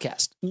a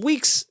podcast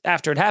weeks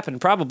after it happened,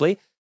 probably.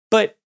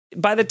 But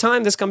by the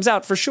time this comes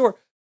out, for sure.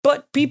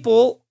 But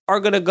people are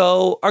going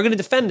to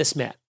defend this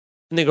man.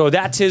 And they go,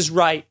 that's his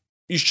right.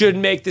 You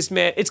shouldn't make this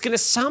man. It's going to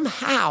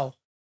somehow,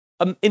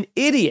 an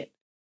idiot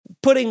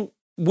putting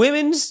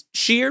women's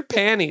sheer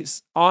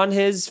panties on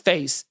his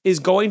face is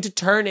going to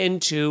turn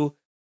into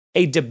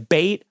a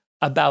debate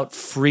about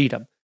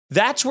freedom.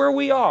 That's where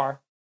we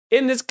are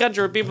in this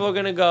country, where people are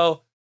going to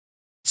go,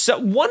 so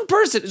one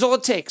person is all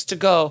it takes to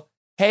go,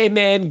 hey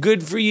man,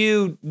 good for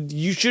you.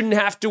 You shouldn't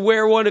have to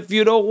wear one if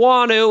you don't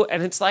want to.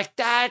 And it's like,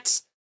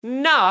 that's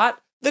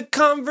not the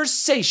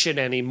conversation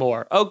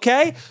anymore,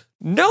 okay?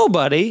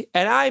 Nobody,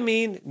 and I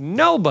mean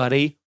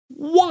nobody,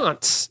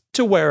 wants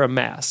to wear a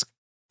mask.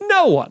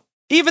 No one.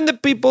 Even the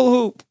people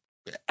who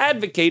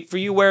advocate for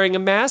you wearing a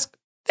mask,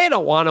 they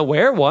don't want to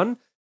wear one.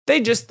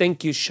 They just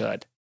think you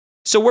should.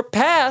 So we're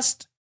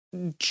past,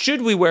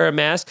 should we wear a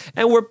mask?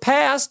 And we're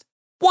past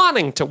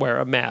wanting to wear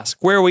a mask.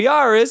 Where we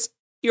are is,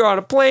 you're on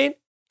a plane,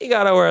 you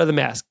gotta wear the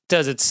mask.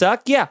 Does it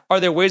suck? Yeah. Are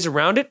there ways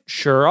around it?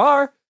 Sure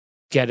are.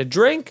 Get a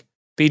drink.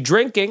 Be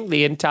drinking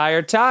the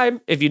entire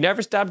time. If you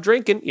never stop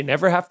drinking, you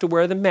never have to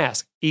wear the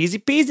mask. Easy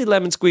peasy,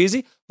 lemon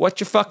squeezy.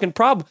 What's your fucking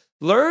problem?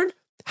 Learn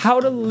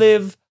how to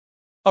live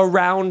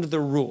around the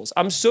rules.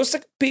 I'm so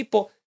sick of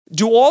people.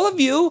 Do all of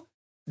you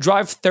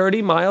drive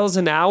 30 miles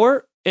an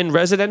hour in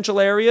residential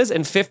areas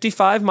and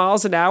 55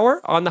 miles an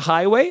hour on the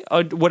highway,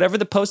 or whatever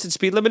the posted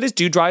speed limit is?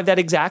 Do you drive that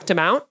exact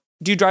amount?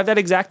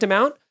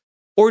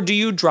 Or do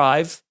you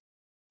drive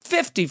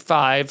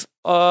 55?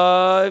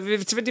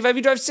 If it's 55,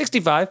 you drive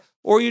 65.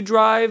 Or you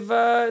drive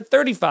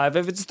 35.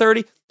 If it's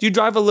 30, do you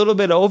drive a little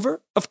bit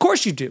over? Of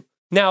course you do.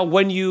 Now,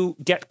 when you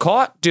get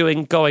caught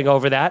going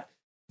over that,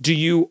 do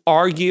you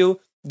argue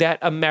that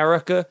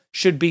America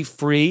should be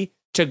free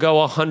to go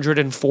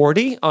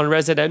 140 on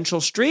residential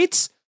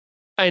streets?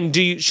 And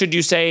should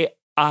you say,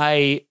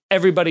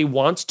 everybody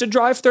wants to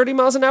drive 30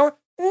 miles an hour?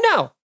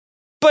 No.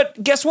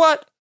 But guess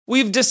what?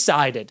 We've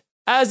decided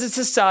as a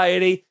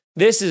society,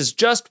 this is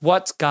just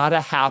what's got to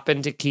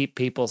happen to keep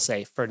people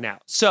safe for now.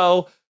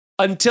 So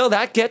until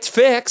that gets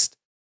fixed,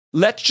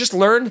 let's just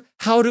learn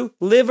how to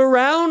live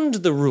around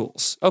the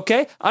rules,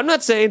 okay? I'm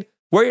not saying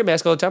wear your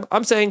mask all the time.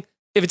 I'm saying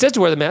if it says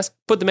to wear the mask,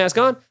 put the mask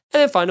on and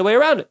then find a way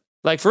around it.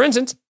 Like, for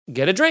instance,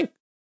 get a drink,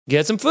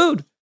 get some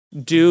food,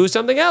 do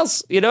something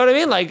else. You know what I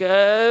mean? Like,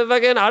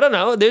 fucking, I don't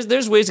know.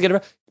 There's ways to get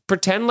around.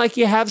 Pretend like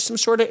you have some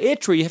sort of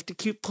itch where you have to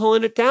keep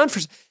pulling it down.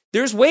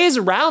 There's ways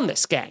around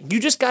this, gang.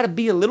 You just got to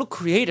be a little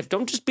creative.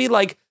 Don't just be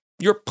like,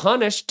 you're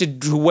punished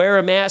to wear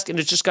a mask and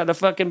it's just got to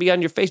fucking be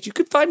on your face. You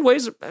could find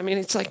ways. I mean,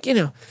 it's like,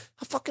 how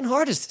fucking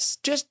hard is this?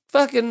 Just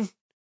fucking,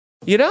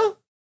 Anyway,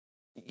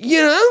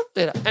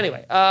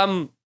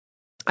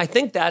 I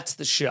think that's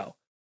the show.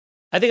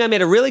 I think I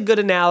made a really good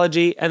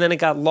analogy and then it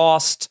got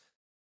lost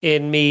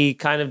in me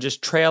kind of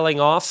just trailing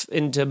off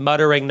into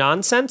muttering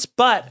nonsense.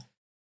 But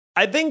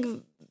I think,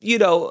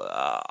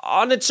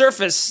 on its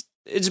surface,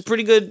 it's a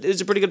pretty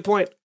good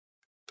point.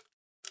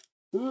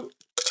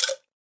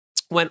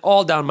 Went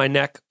all down my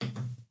neck,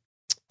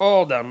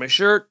 all down my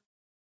shirt,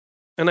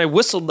 and I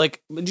whistled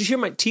like, did you hear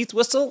my teeth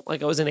whistle?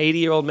 Like I was an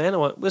 80-year-old man.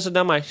 I whistled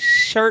down my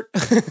shirt.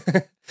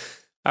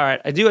 All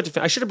right, I do have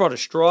to, I should have brought a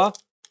straw.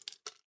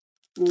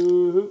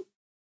 Mm-hmm.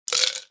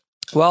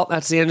 Well,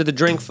 that's the end of the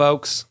drink,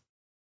 folks.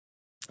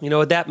 You know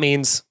what that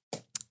means.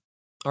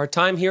 Our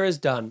time here is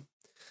done.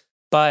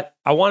 But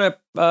I want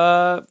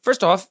to,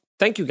 first off,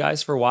 thank you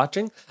guys for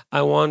watching.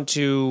 I want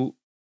to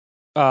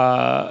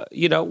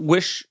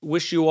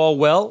wish you all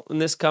well in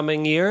this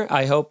coming year.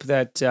 I hope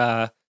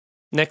that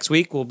next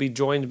week we'll be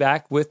joined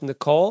back with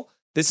Nicole.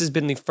 This has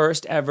been the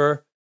first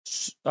ever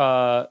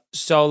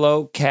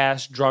solo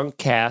cast, drunk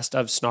cast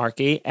of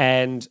Snarky.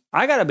 And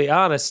I got to be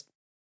honest,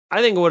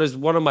 I think it is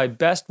one of my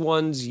best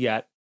ones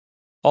yet.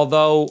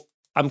 Although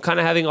I'm kind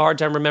of having a hard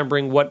time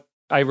remembering what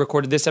I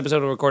recorded this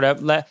episode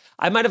and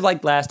I might have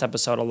liked last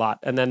episode a lot.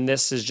 And then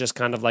this is just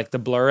kind of like the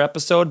blur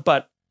episode.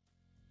 But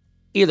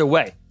either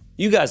way,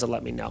 you guys will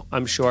let me know,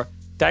 I'm sure.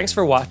 Thanks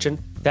for watching.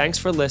 Thanks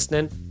for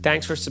listening.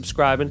 Thanks for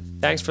subscribing.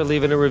 Thanks for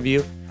leaving a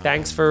review.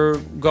 Thanks for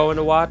going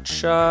to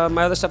watch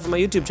my other stuff on my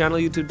YouTube channel,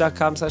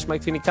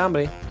 youtube.com/Mike Feeney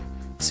Comedy.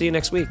 See you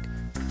next week.